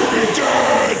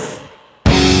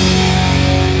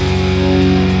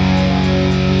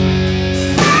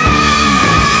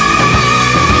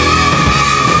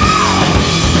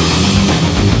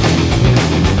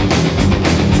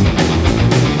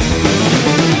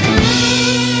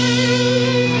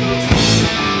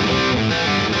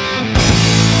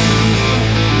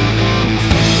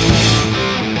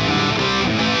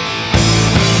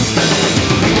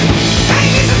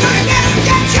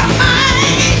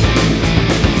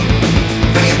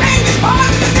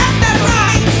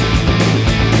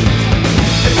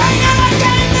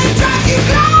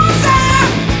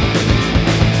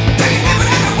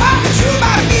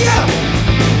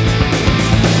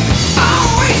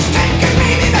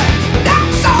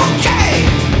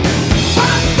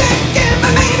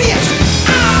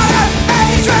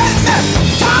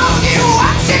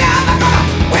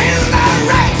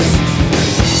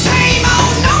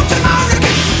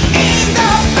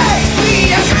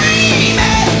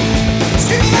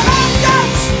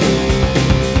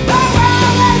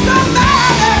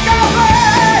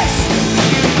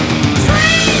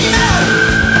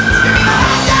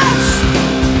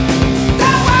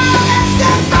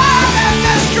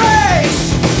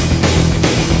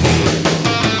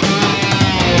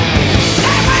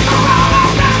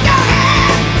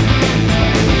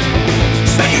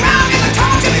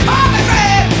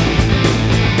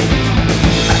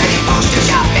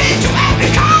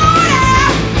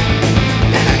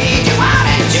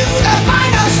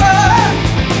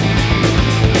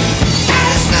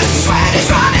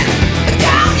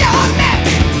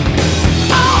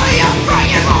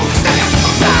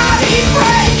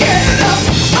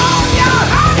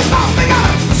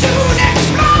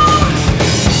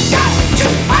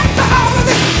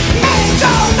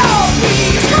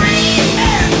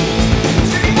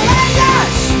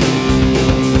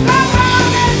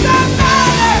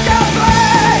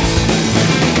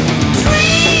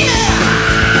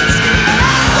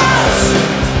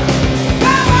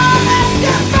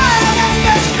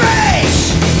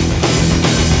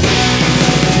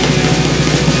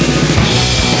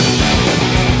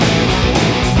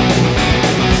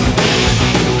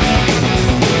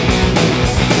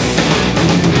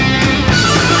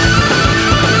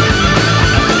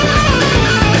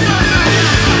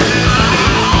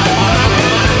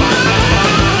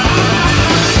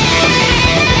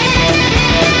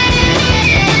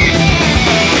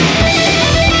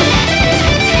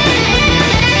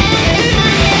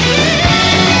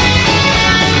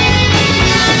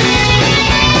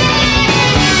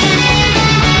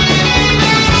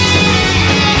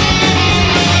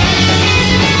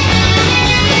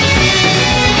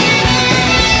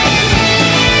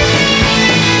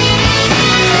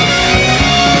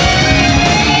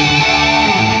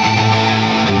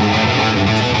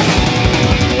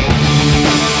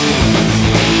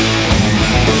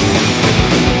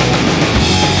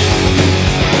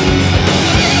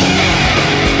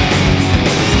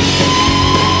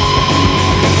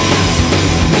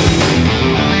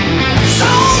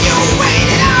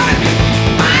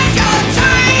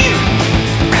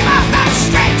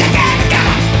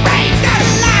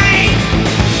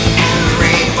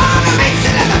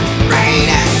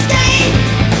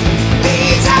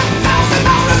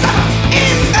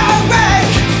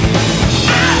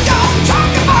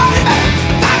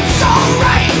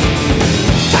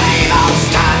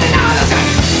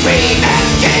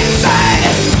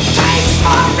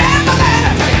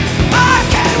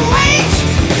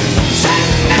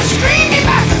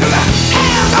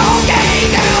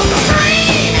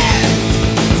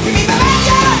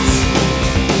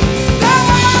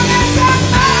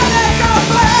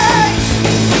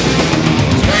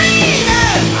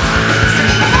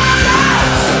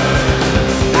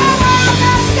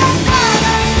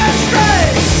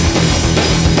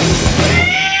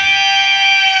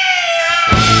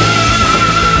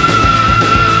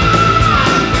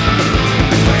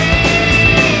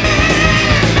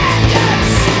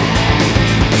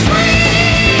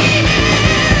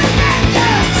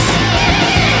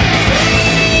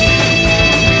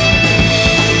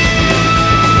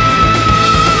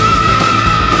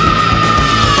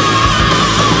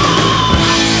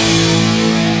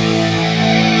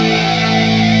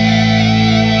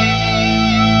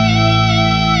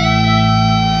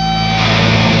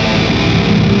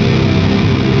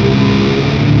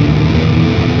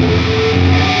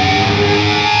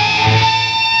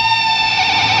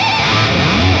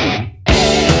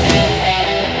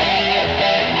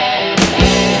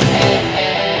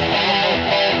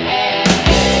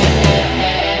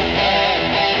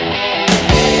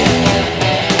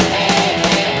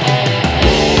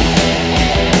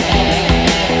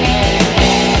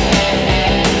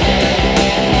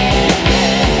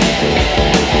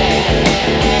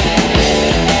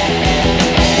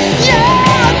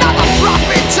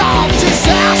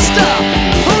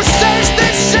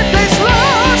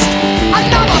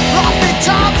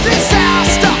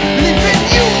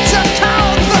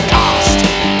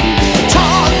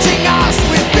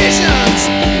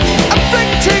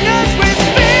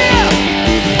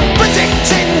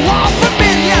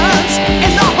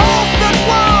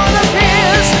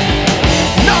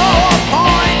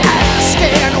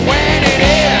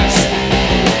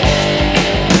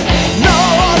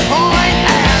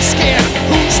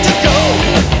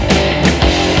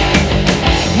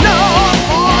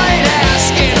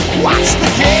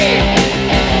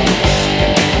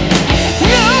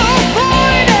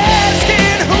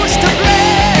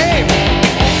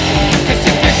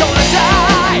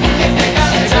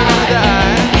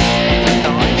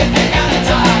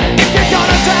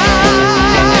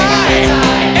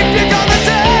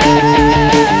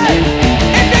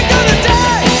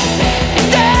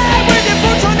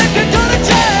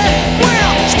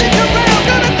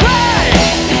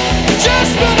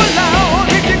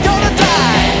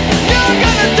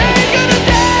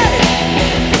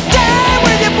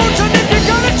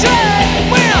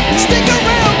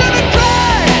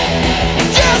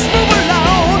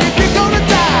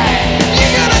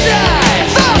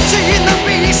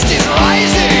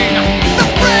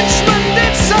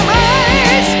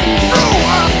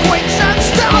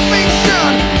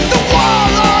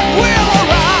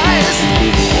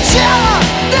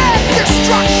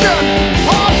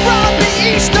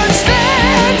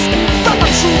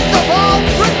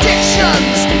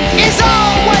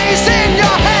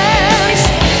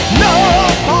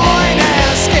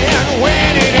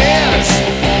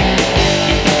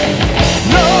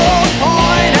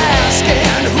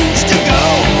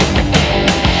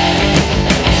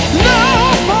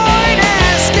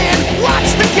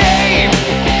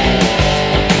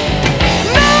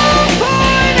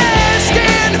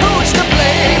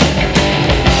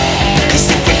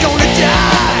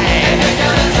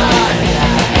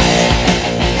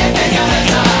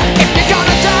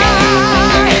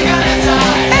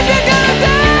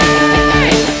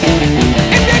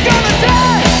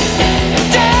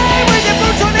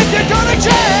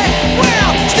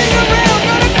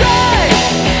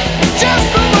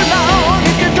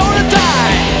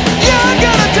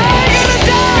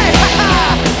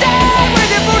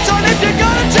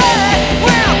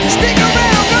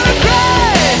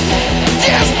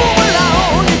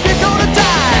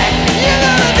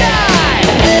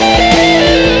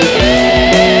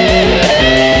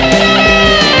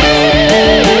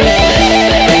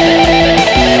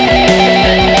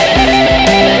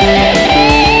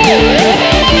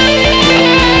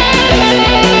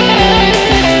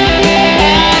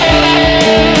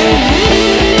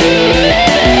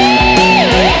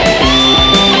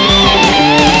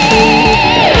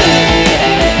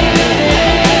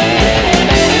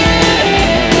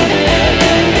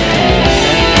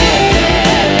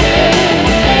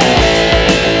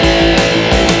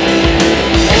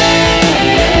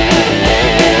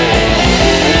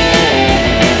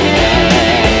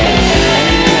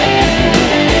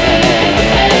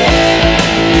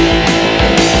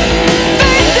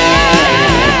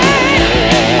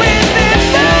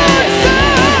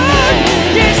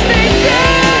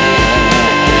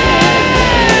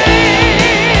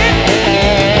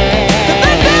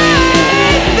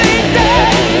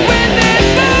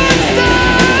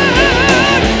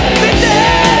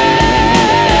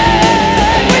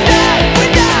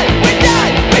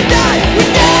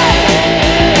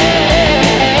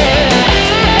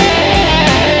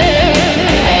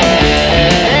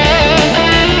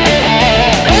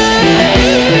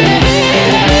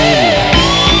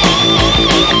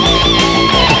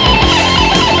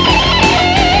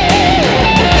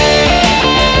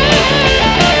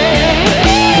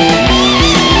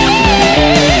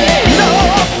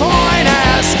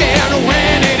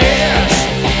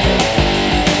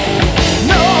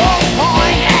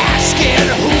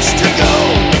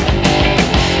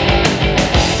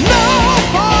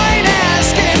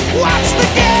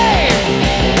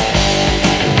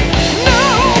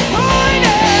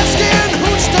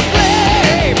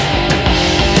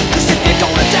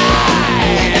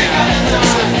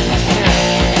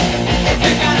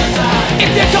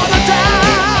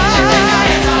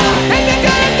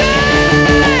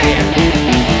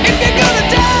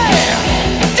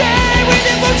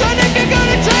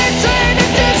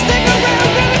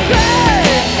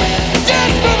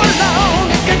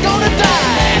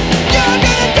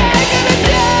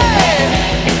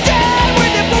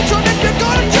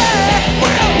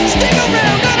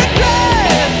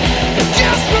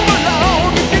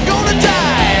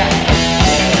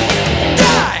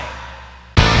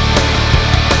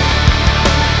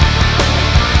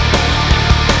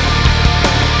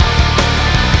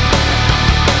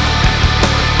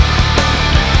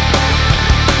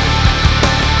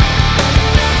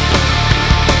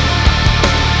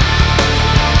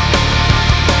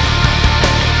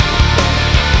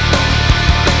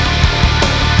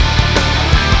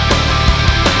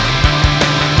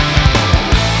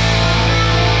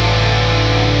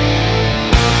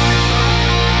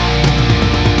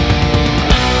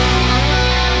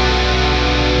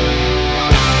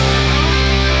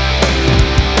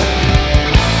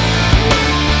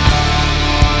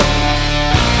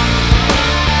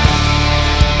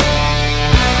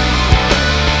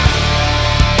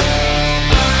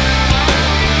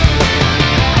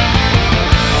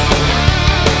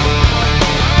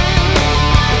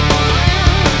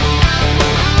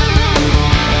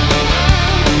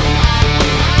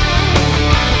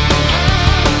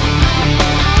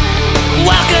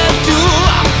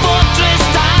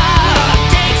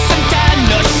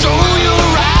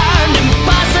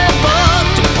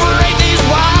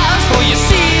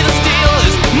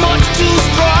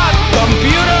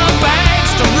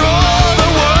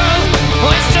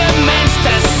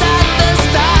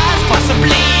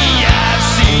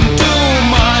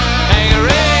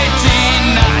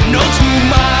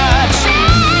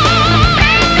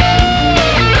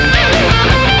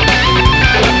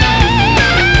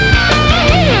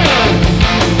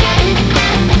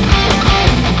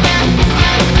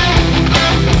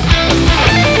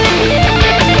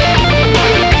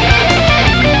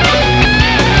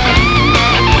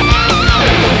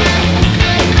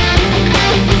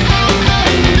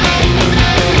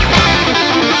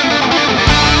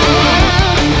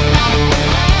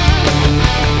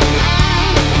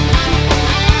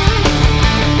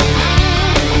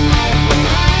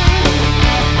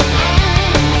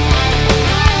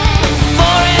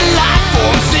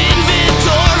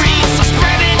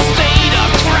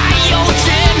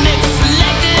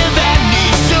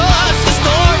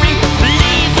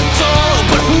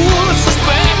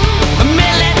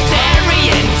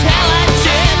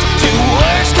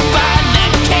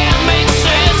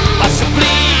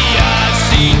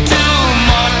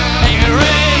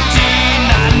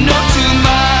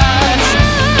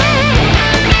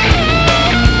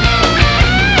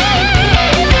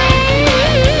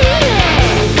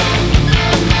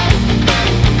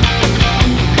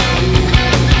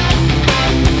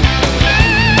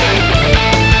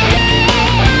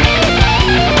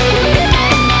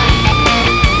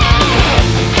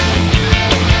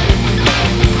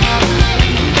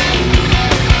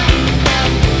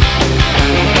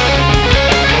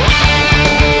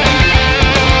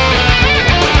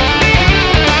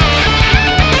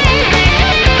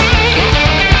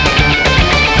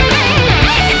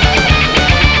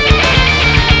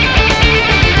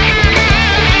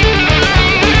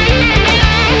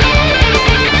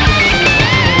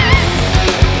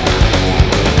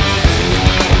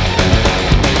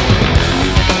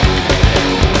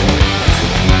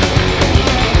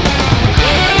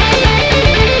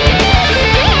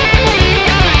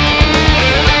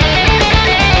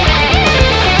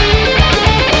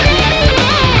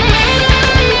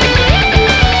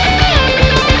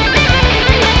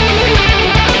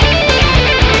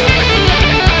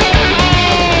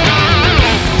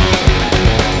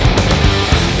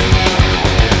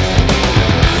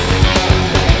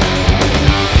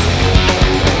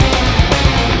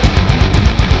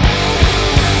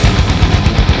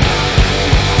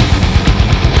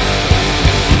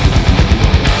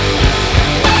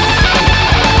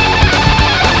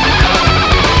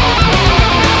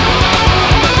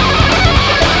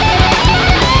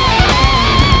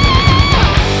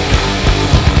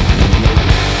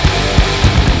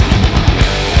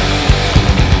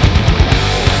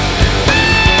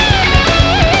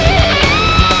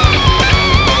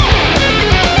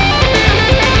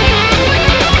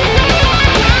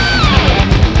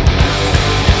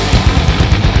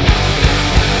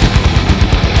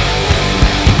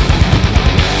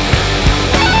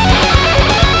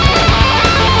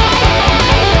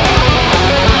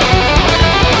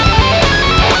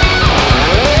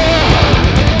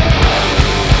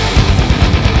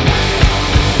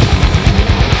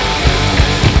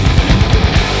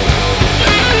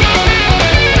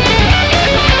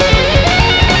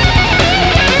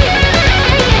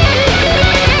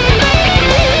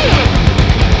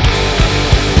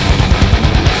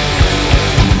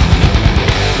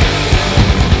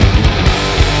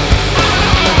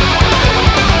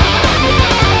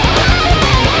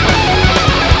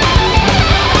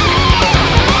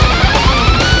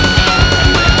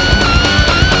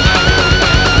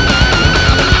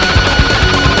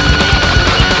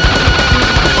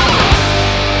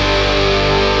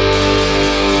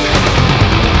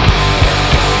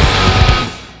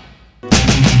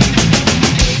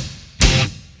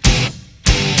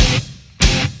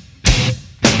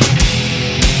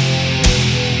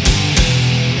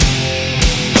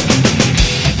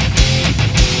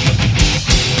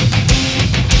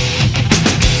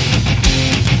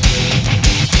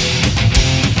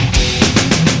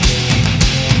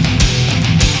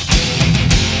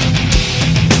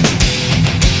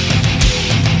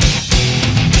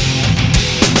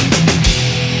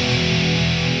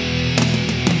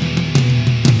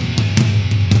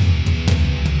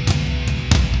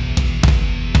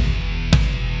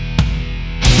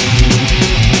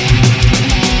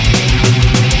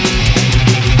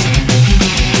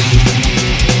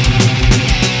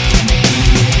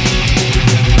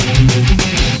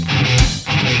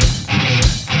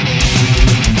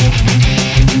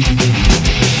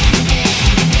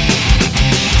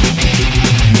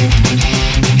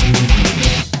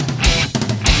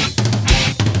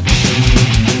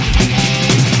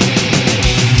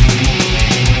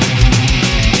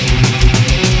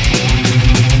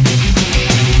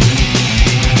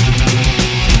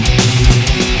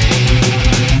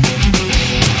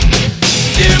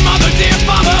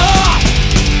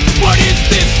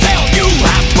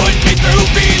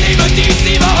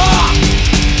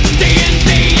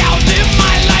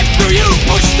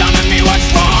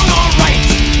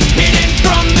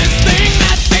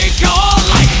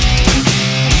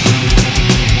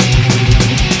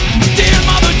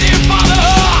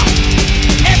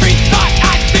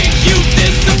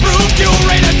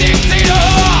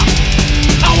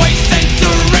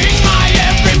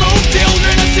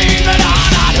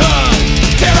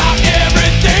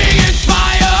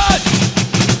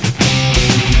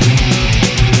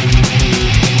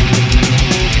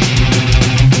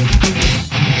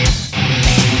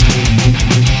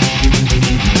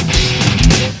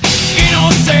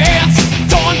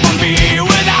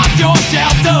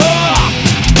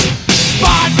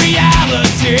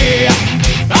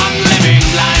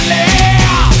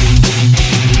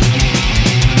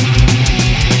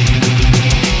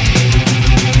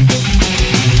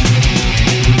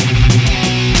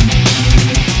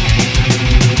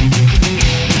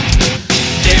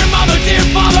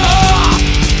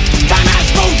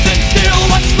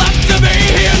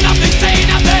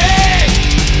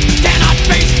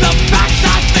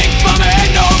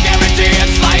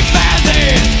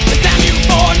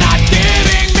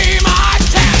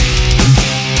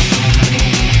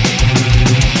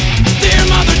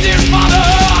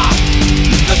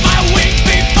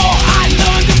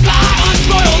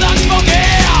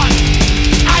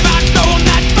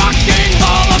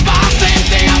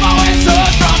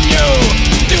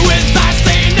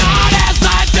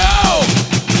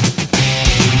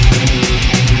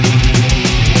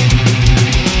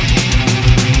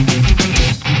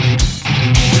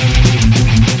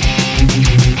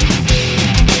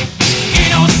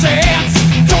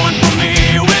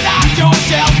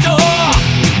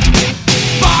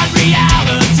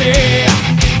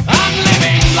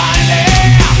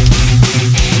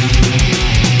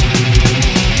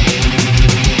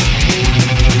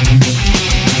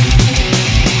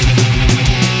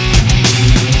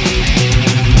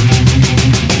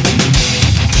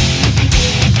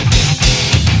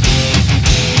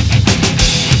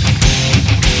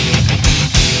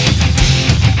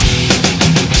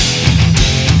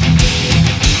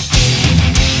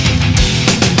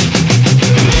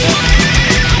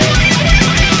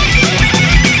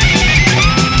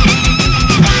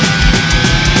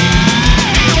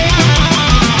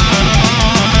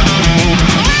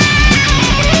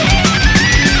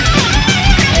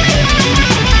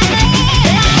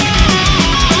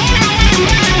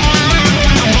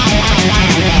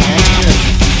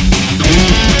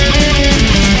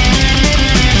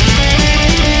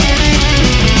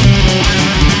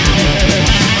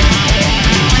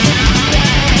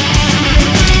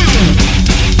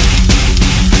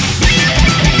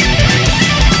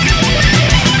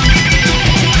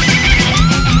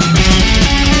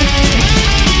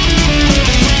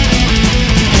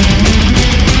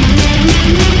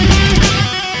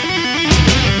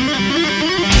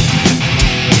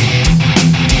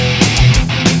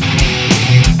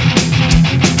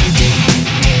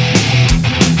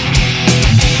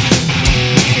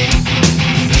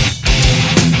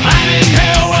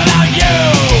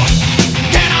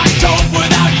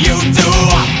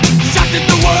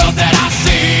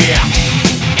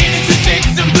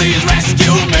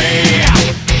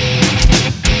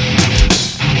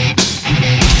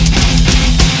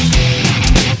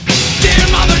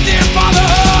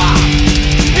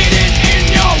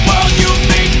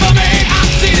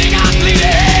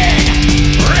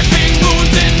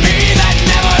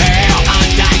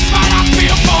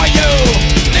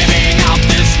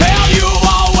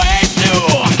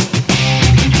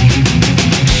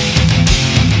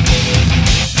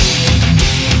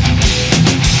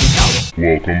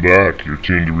 Welcome back. You're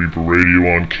tuned to Reaper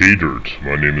Radio on K-Dirt.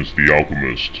 My name is The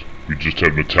Alchemist. We just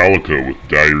had Metallica with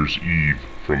Dyer's Eve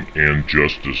from And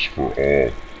Justice for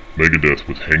All. Megadeth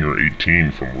with Hangar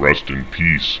 18 from Rust in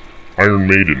Peace. Iron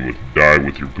Maiden with Die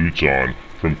With Your Boots On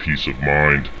from Peace of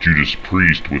Mind. Judas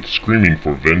Priest with Screaming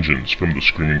for Vengeance from the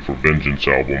Screaming for Vengeance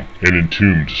album. And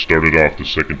Entombed started off the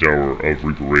second hour of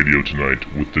Reaper Radio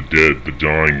tonight with The Dead, The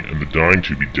Dying, and The Dying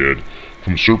to Be Dead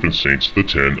from Serpent Saints, The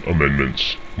 10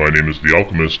 Amendments. My name is The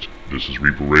Alchemist. This is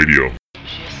Reaper Radio.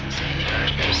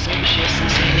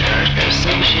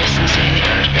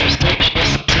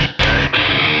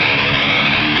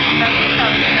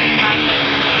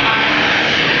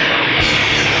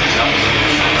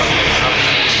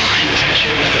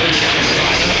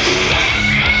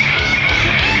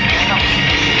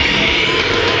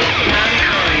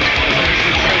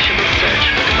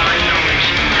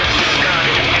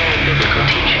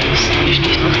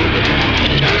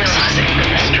 Realizing that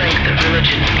the strength of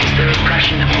religion is the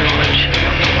repression of knowledge,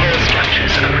 all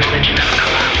structures of religion have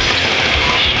collapsed.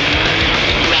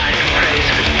 Life prays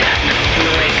for death in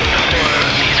the wake of the horror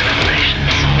of these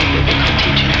revelations. Biblical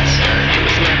teachings. It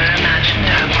was never imagined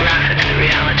how graphic the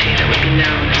reality that would be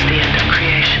known as the end of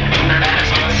creation will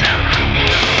manifest itself.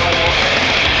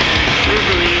 We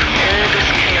believe all this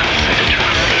chaos and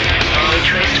atrocity can be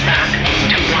traced back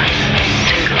to one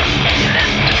single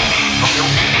event.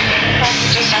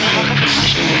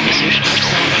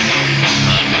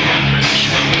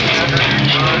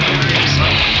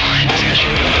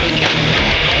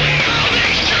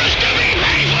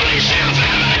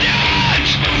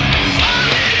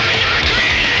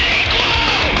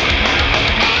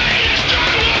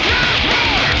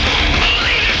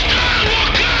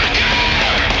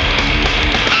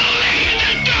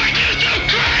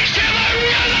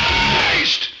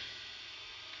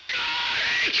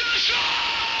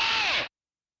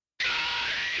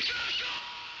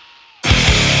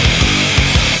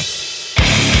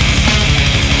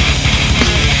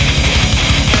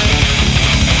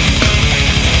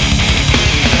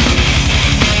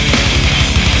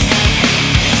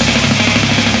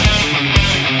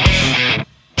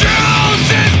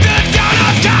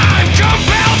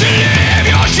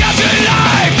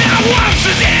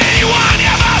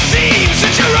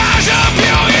 Such a rise of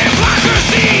pure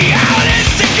hypocrisy. I'll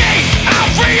instigate, I'll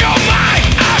free.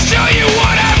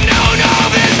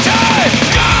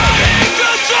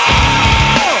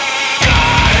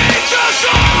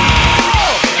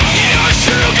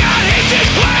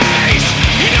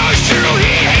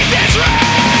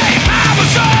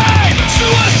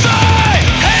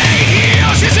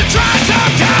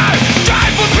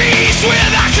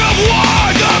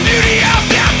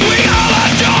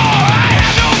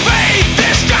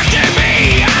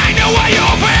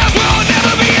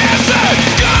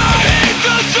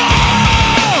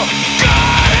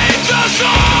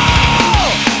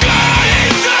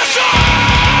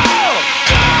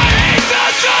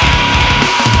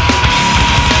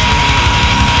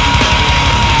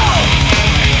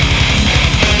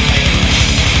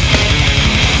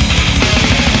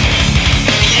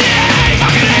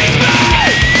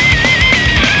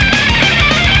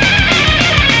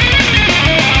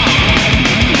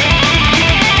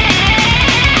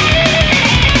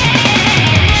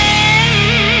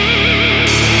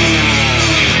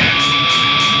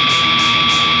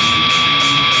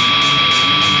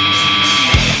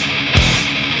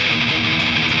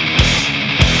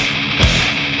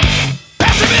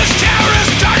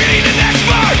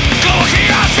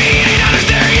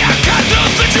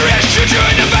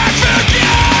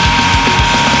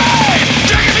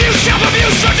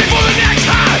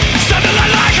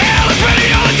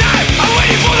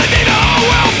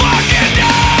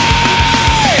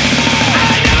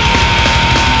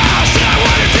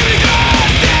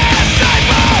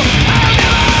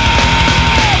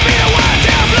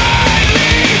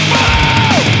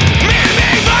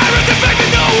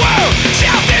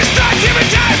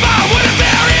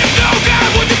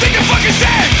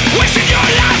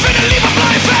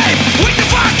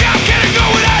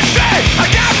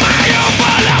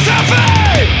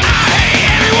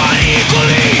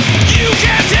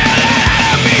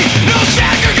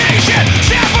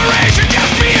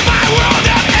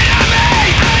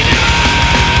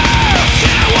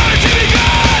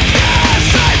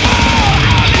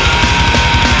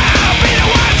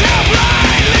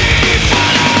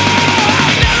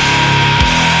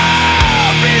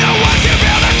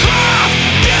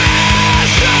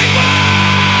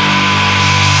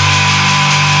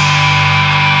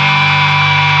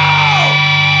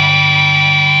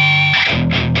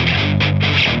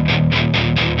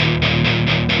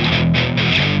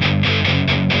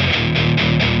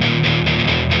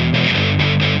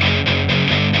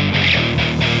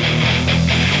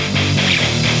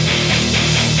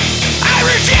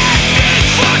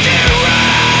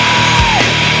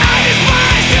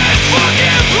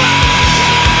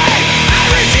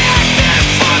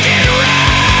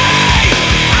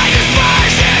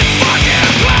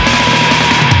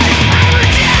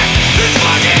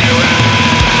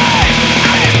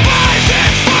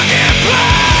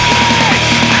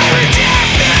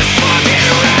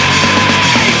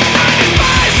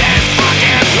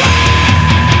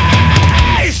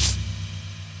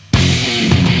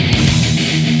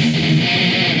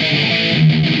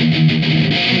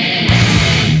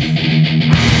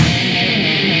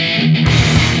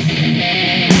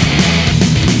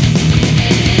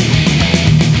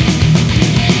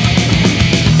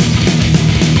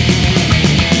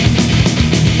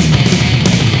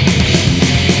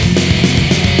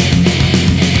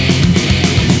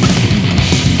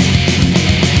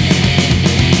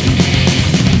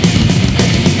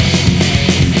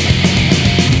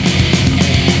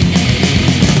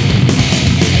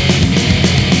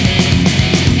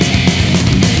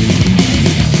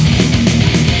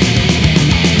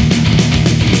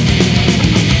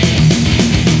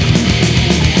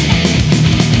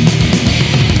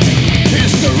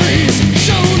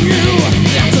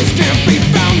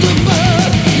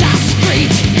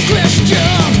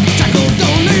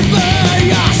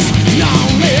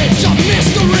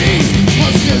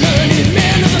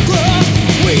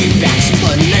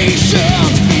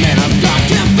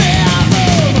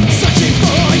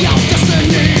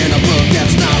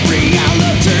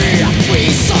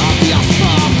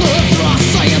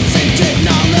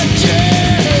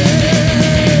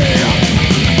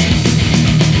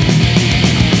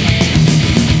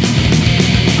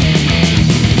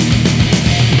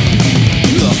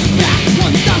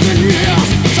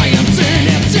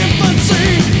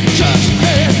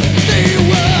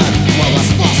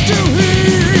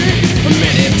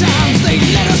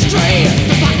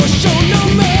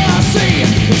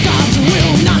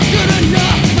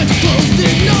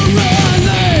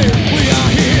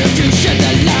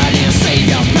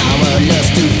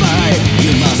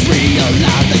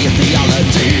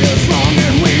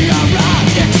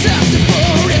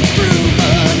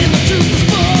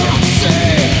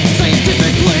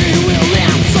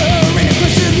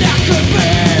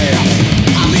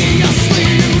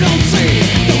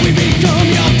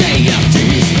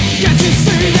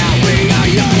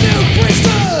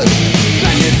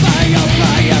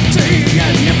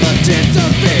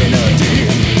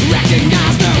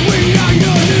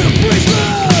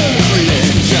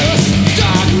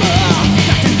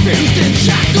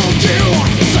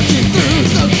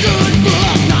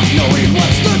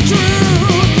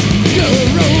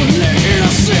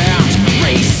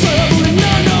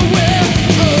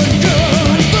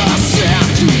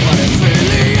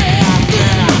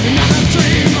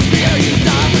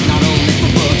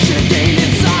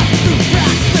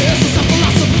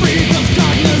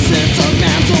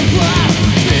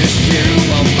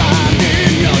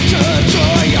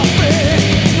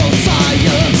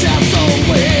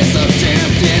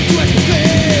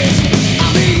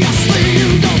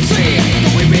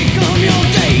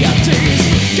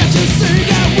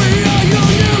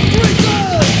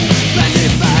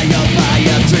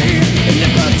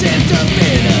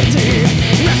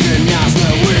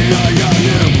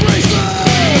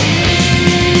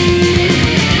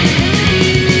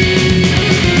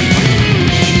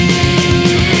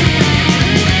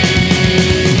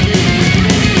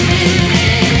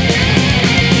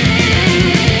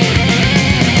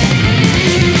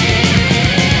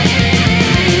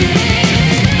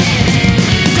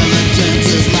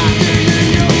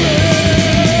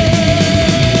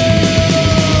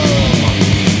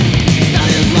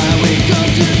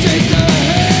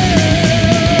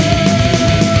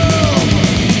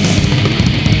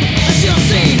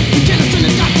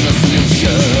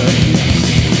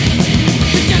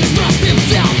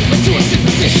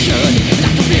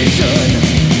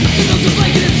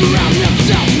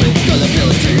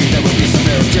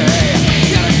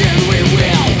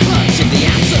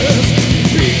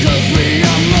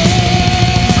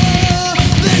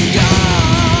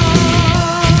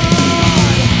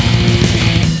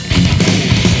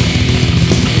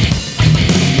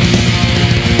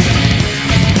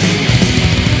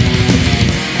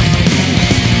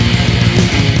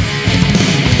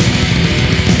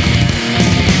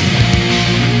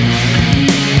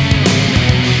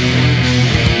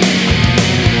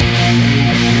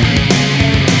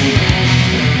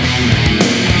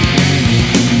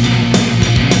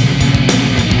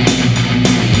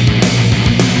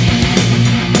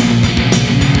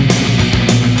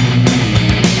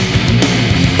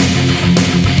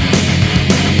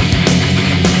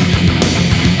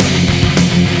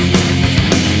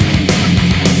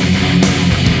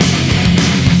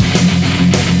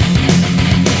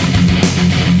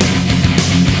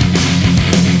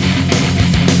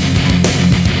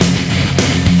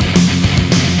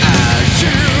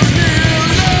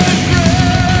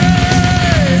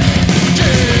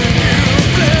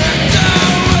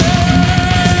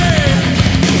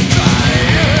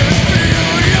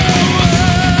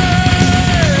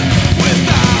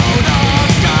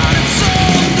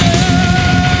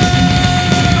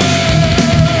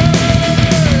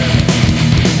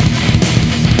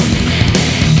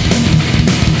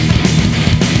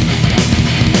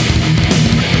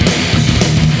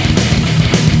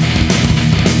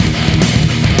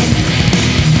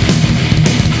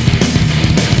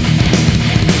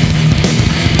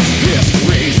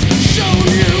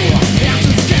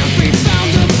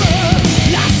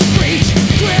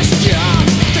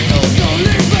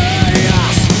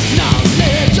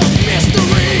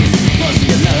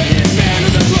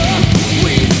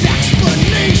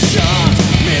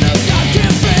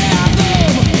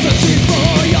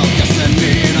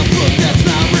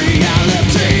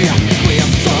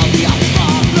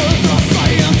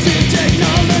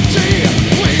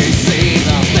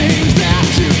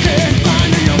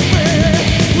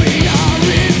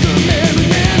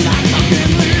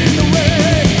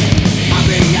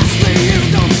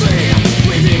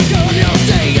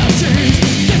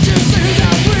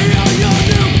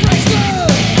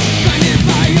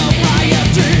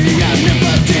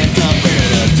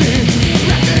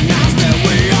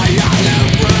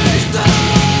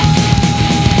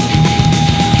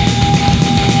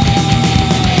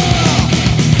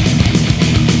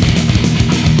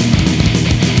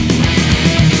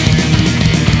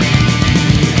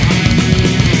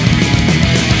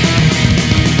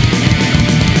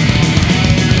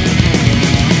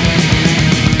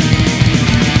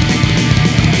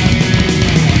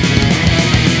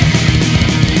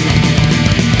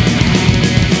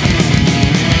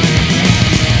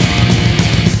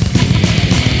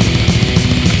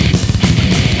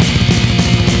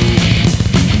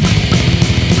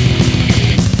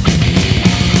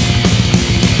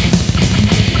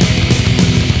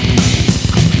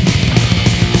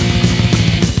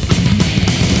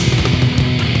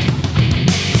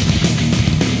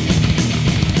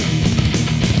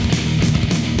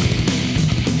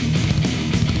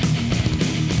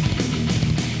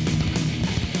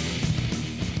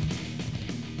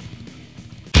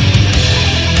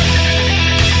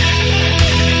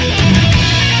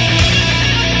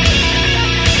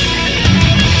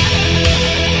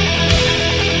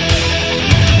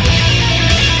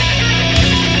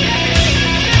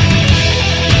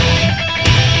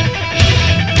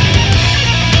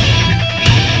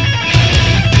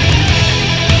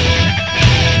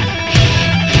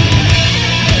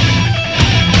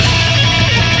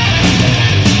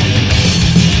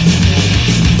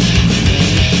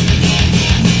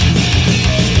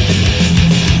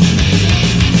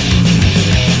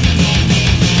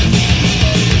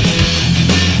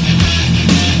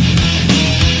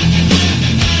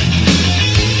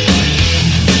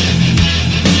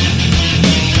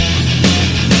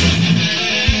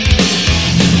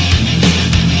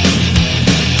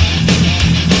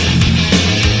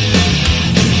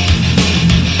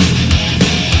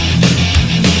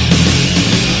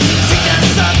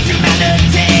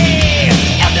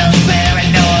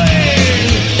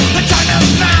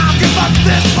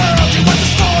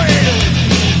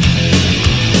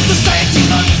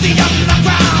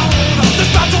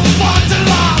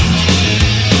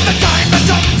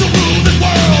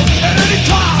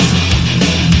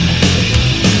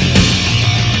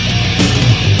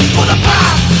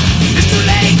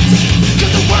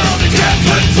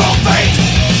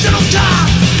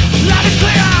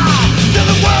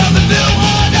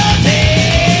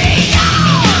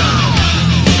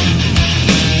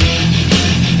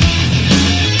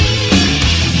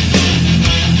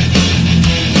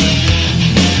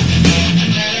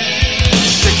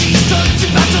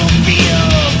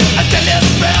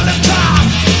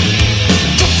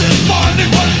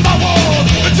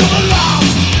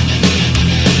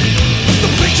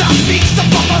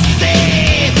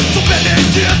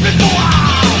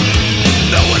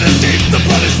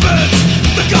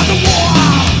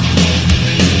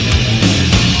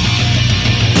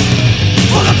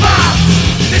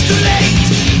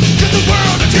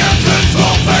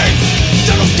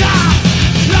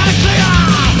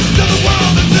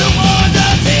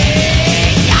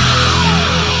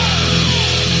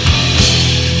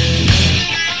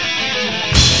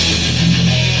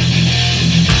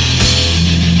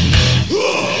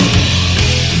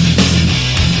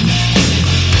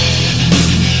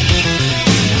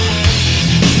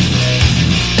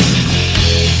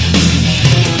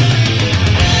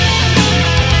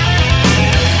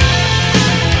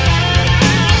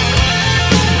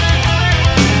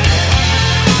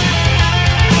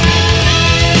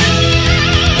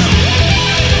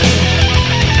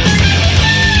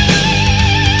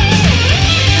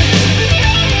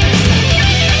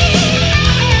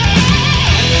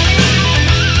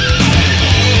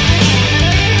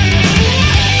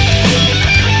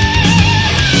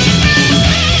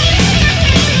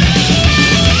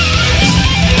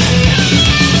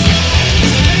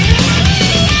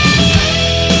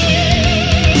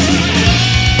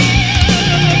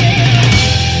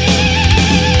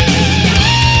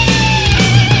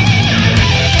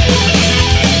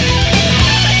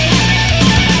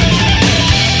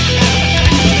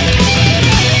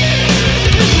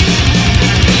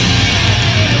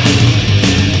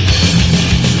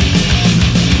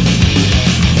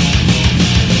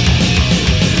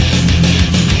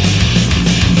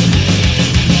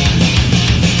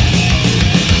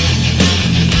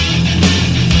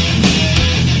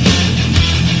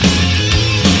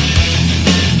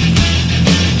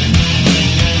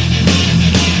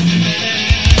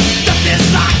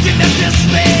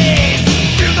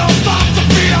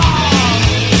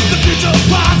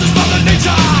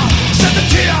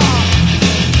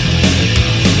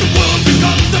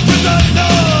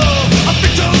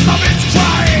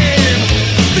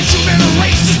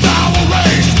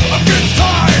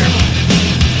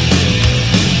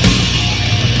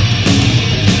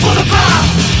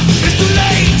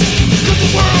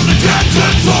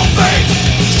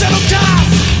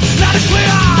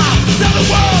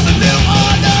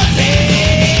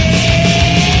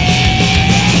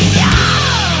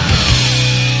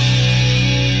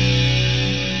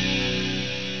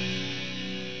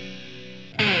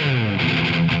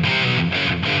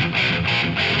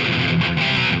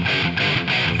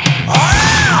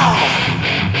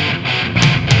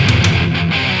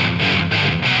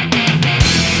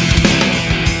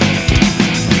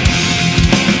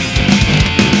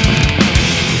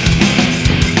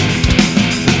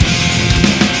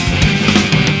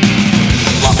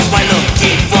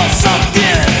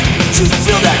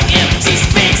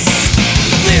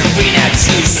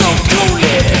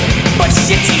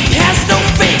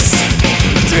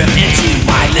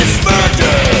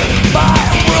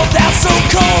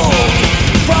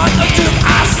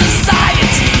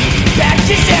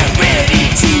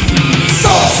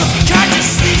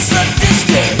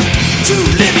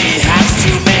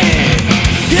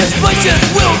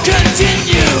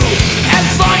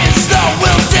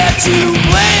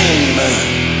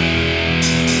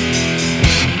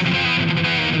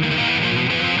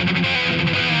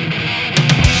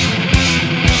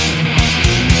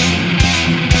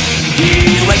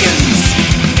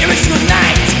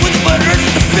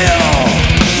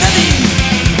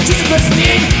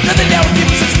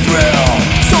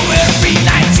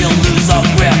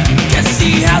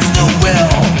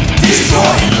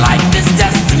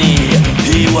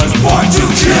 to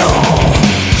kill.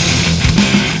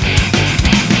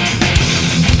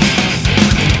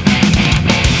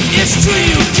 It's true,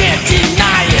 you can't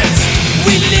deny it.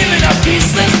 We live in a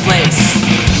peaceless place.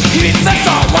 He reflects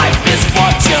our life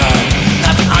misfortune,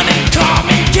 not an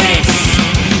uncommon case.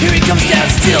 Here he comes,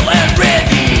 stand still and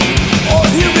ready, or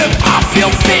he'll rip off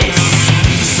your face.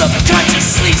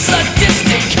 Subconsciously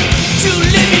sadistic, to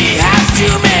live he has to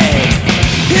make.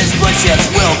 His bloodshed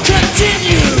will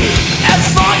continue, as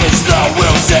long as the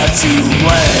will's there to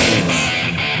blame.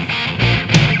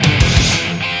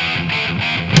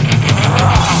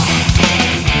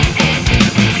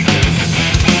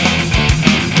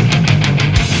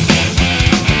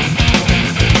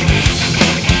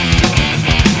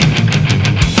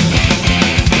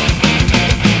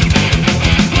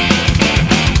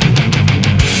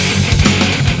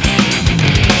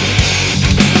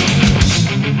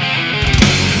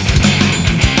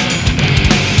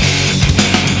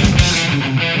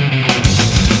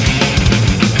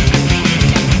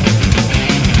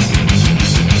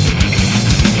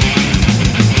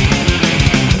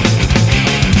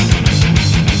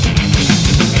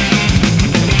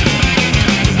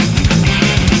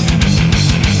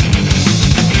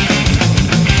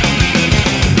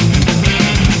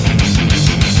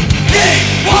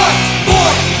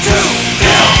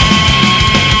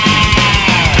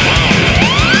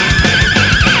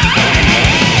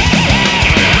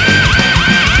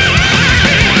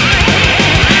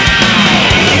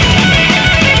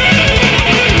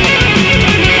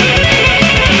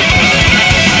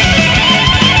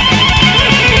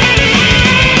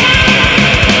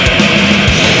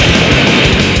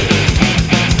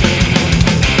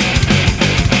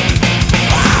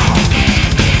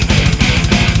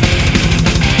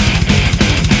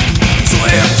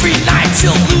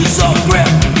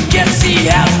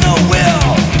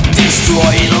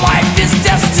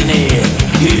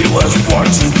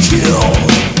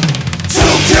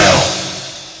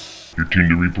 Tuned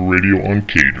to Reaper Radio on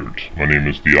K-Dirt. My name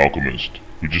is The Alchemist.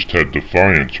 We just had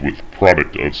Defiance with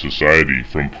Product of Society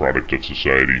from Product of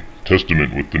Society,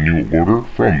 Testament with The New Order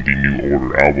from The New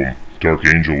Order album, Dark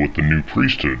Angel with The New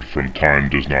Priesthood from Time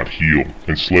Does Not Heal,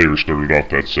 and Slayer started off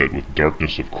that set with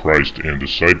Darkness of Christ and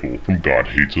Disciple from God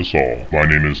Hates Us All. My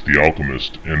name is The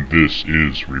Alchemist, and this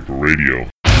is Reaper Radio.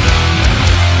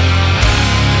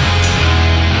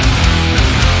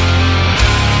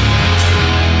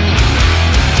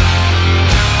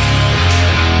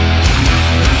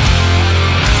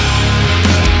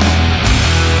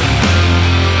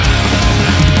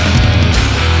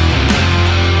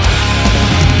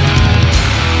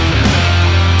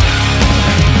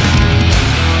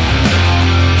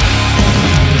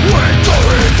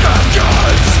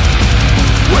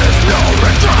 With no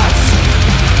regrets.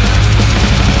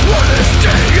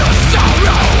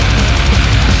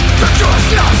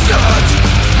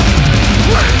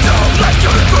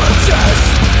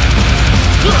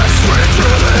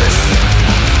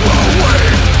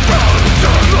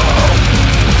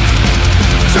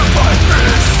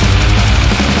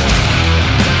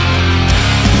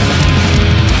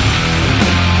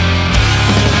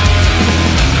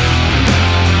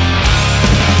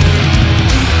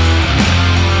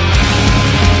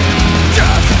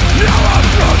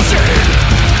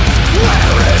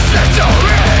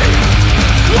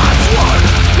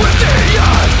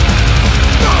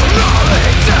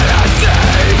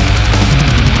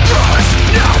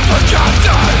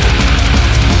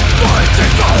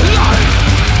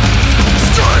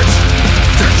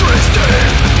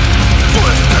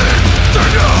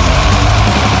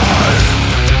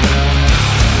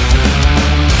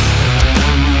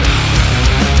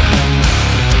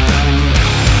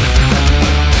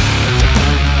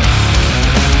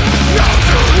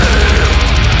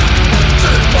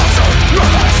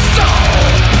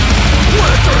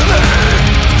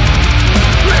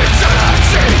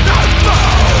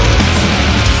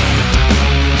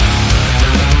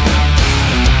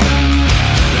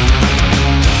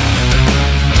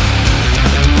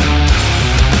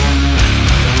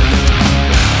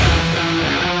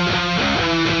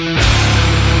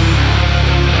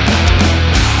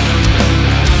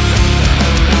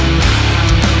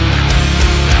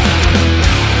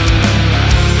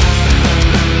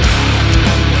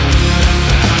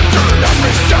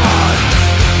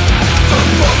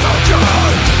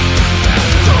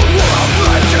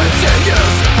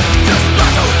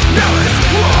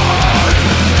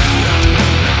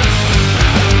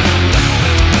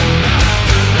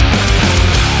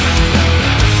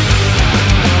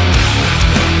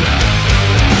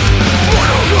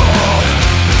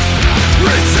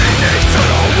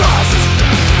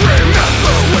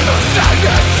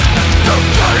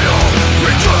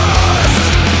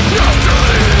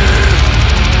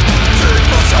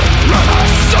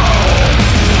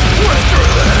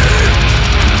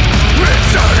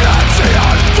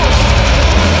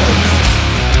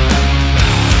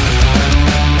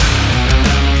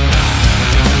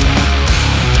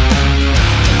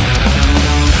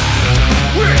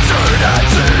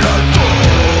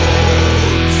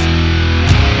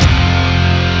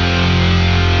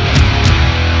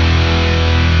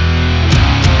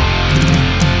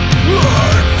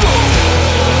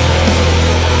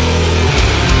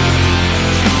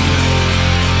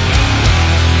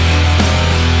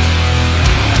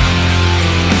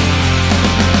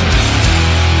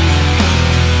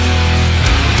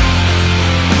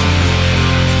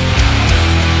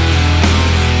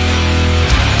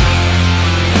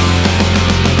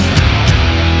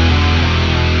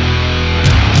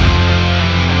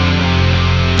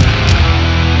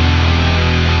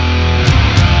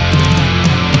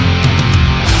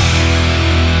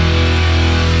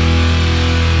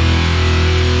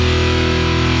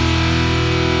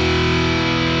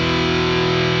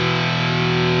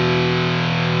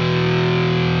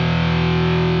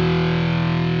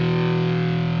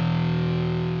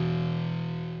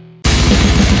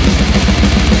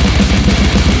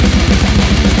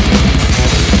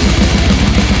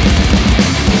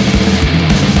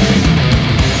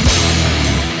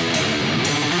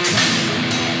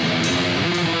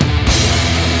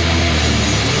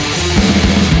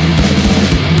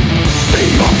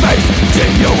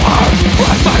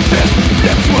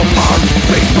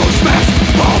 Victims,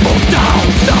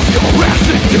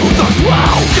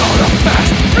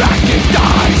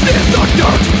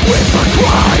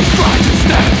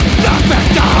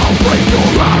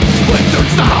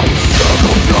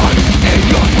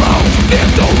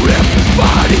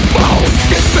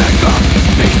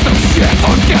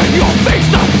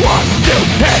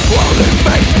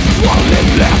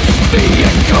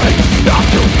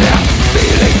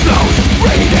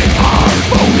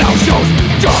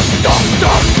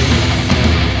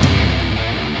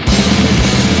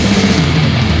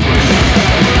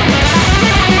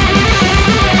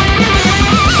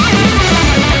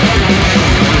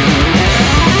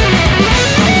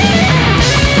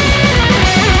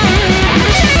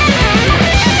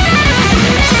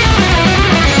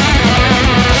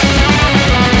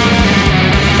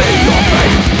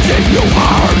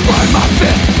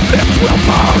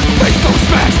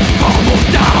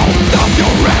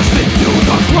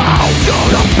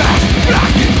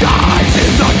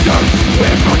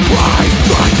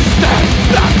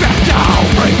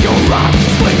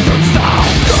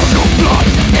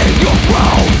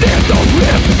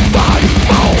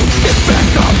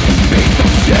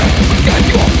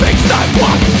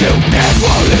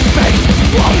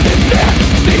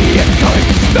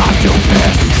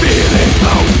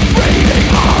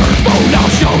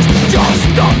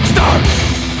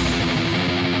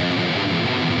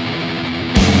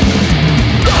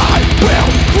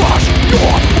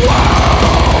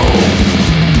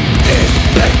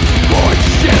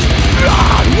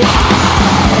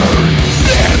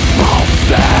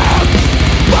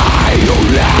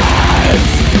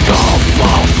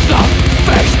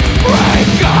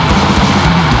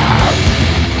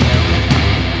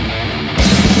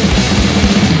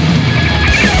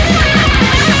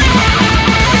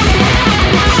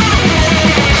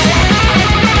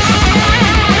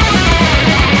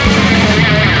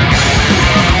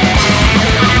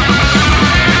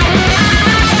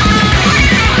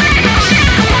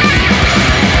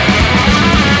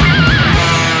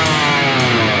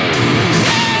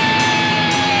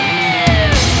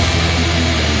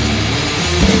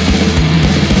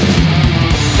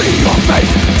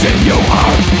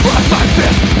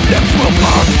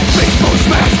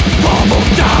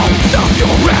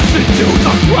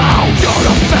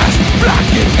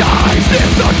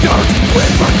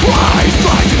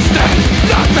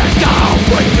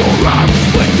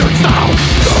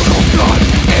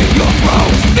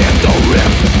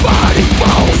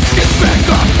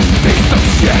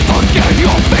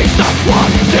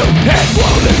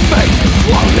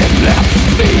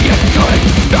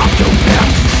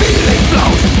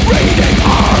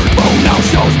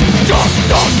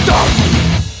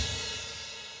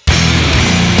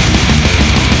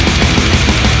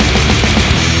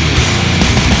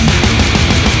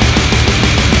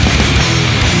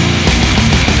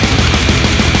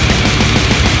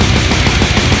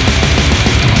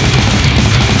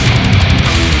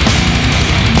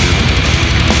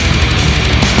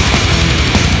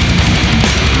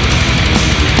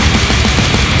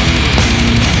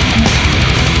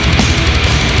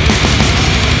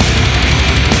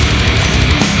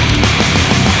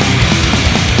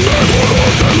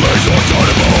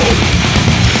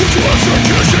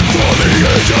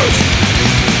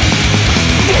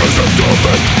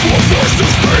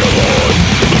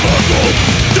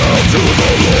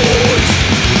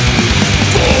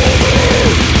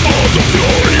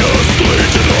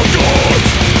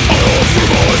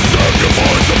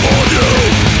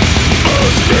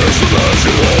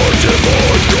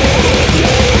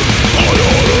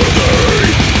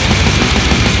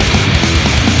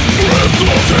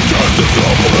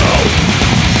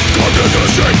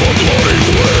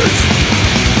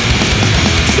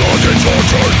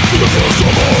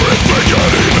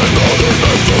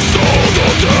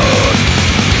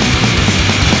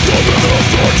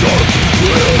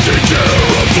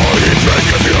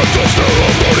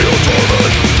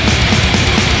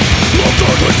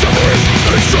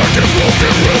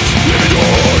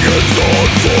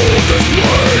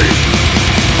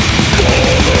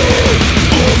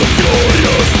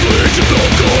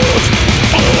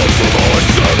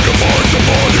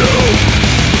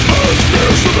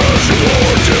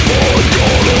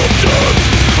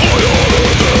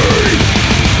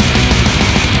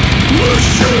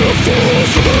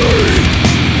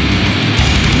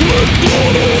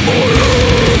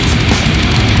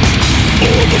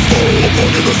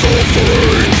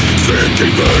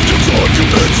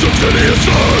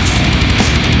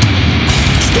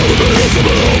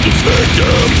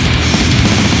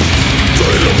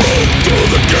 through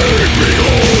the gaping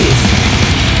holes,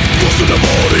 in their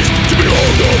bodies to be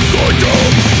hung upside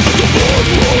down as the blood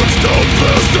runs down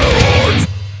past their hearts.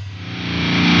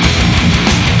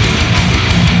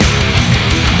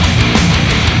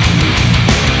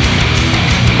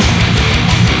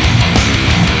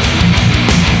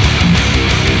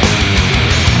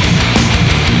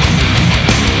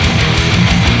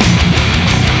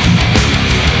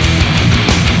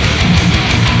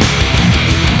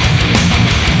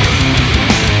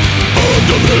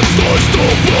 Slice the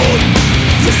blood,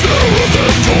 the fear of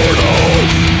them torn out,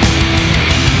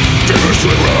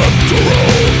 fiercely wrapped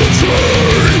around the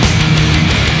tree.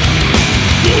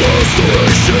 The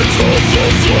lacerations of the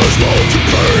flesh melt in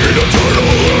pain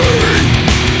eternally,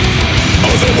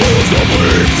 as the wounds that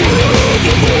bleed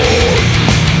forevermore.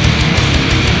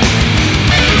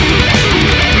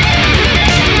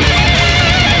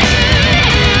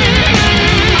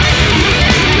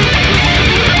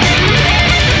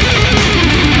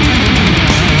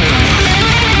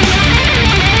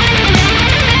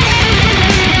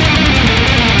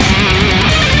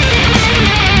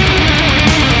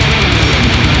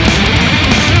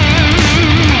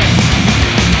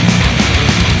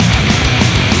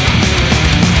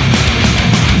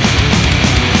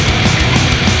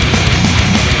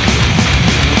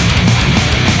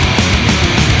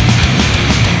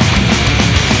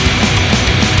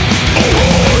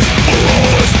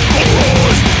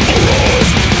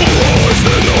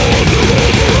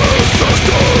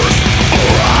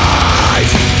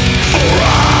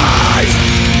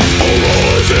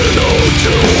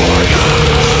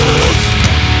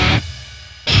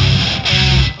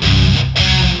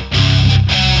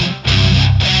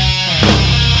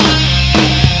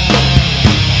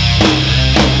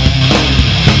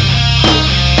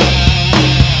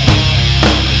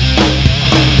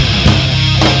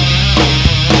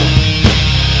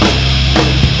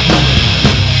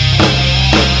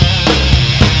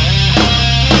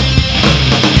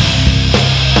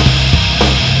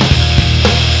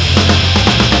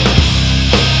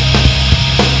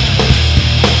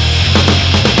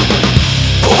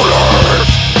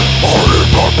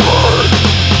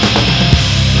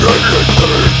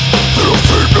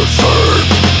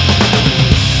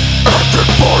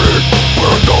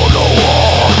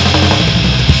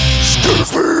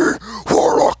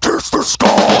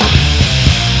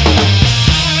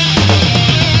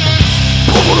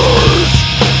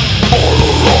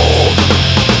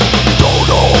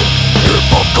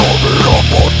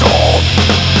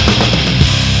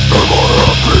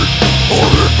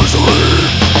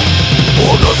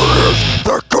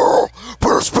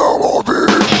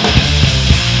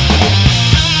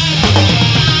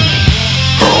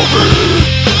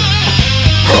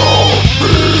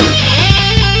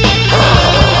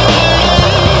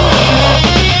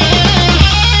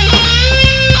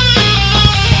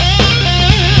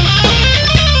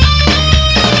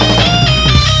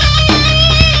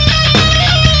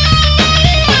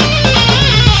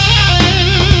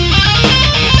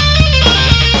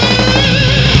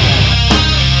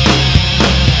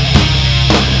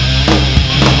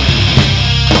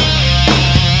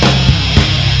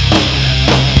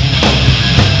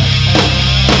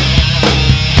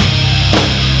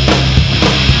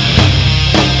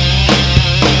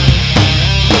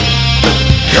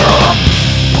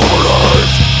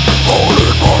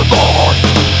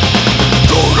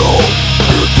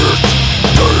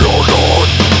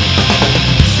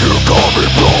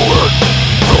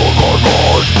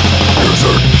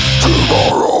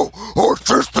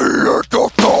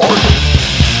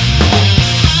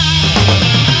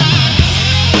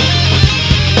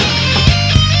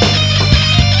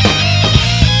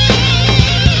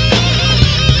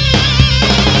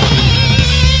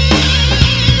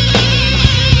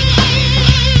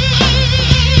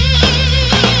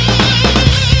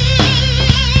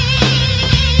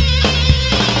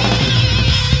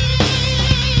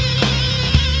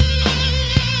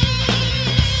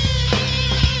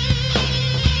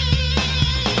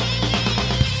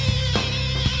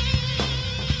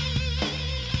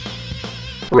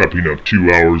 Wrapping up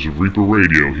 2 hours of Reaper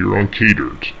Radio here on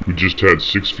K-Dirt. We just had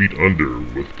 6 Feet Under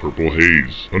with Purple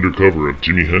Haze, undercover of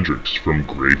Jimi Hendrix from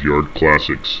Graveyard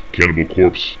Classics. Cannibal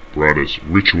Corpse brought us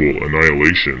Ritual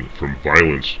Annihilation from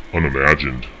Violence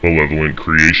Unimagined. Malevolent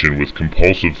Creation with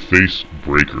Compulsive Face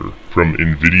Breaker from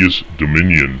Invidious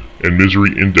Dominion. And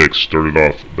Misery Index started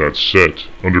off that set,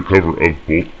 undercover of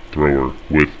Bolt Thrower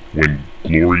with When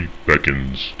Glory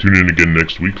Beckons. Tune in again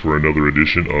next week for another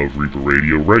edition of Reaper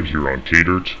Radio right here on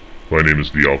K-Dirt. My name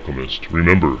is The Alchemist.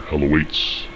 Remember, hell awaits.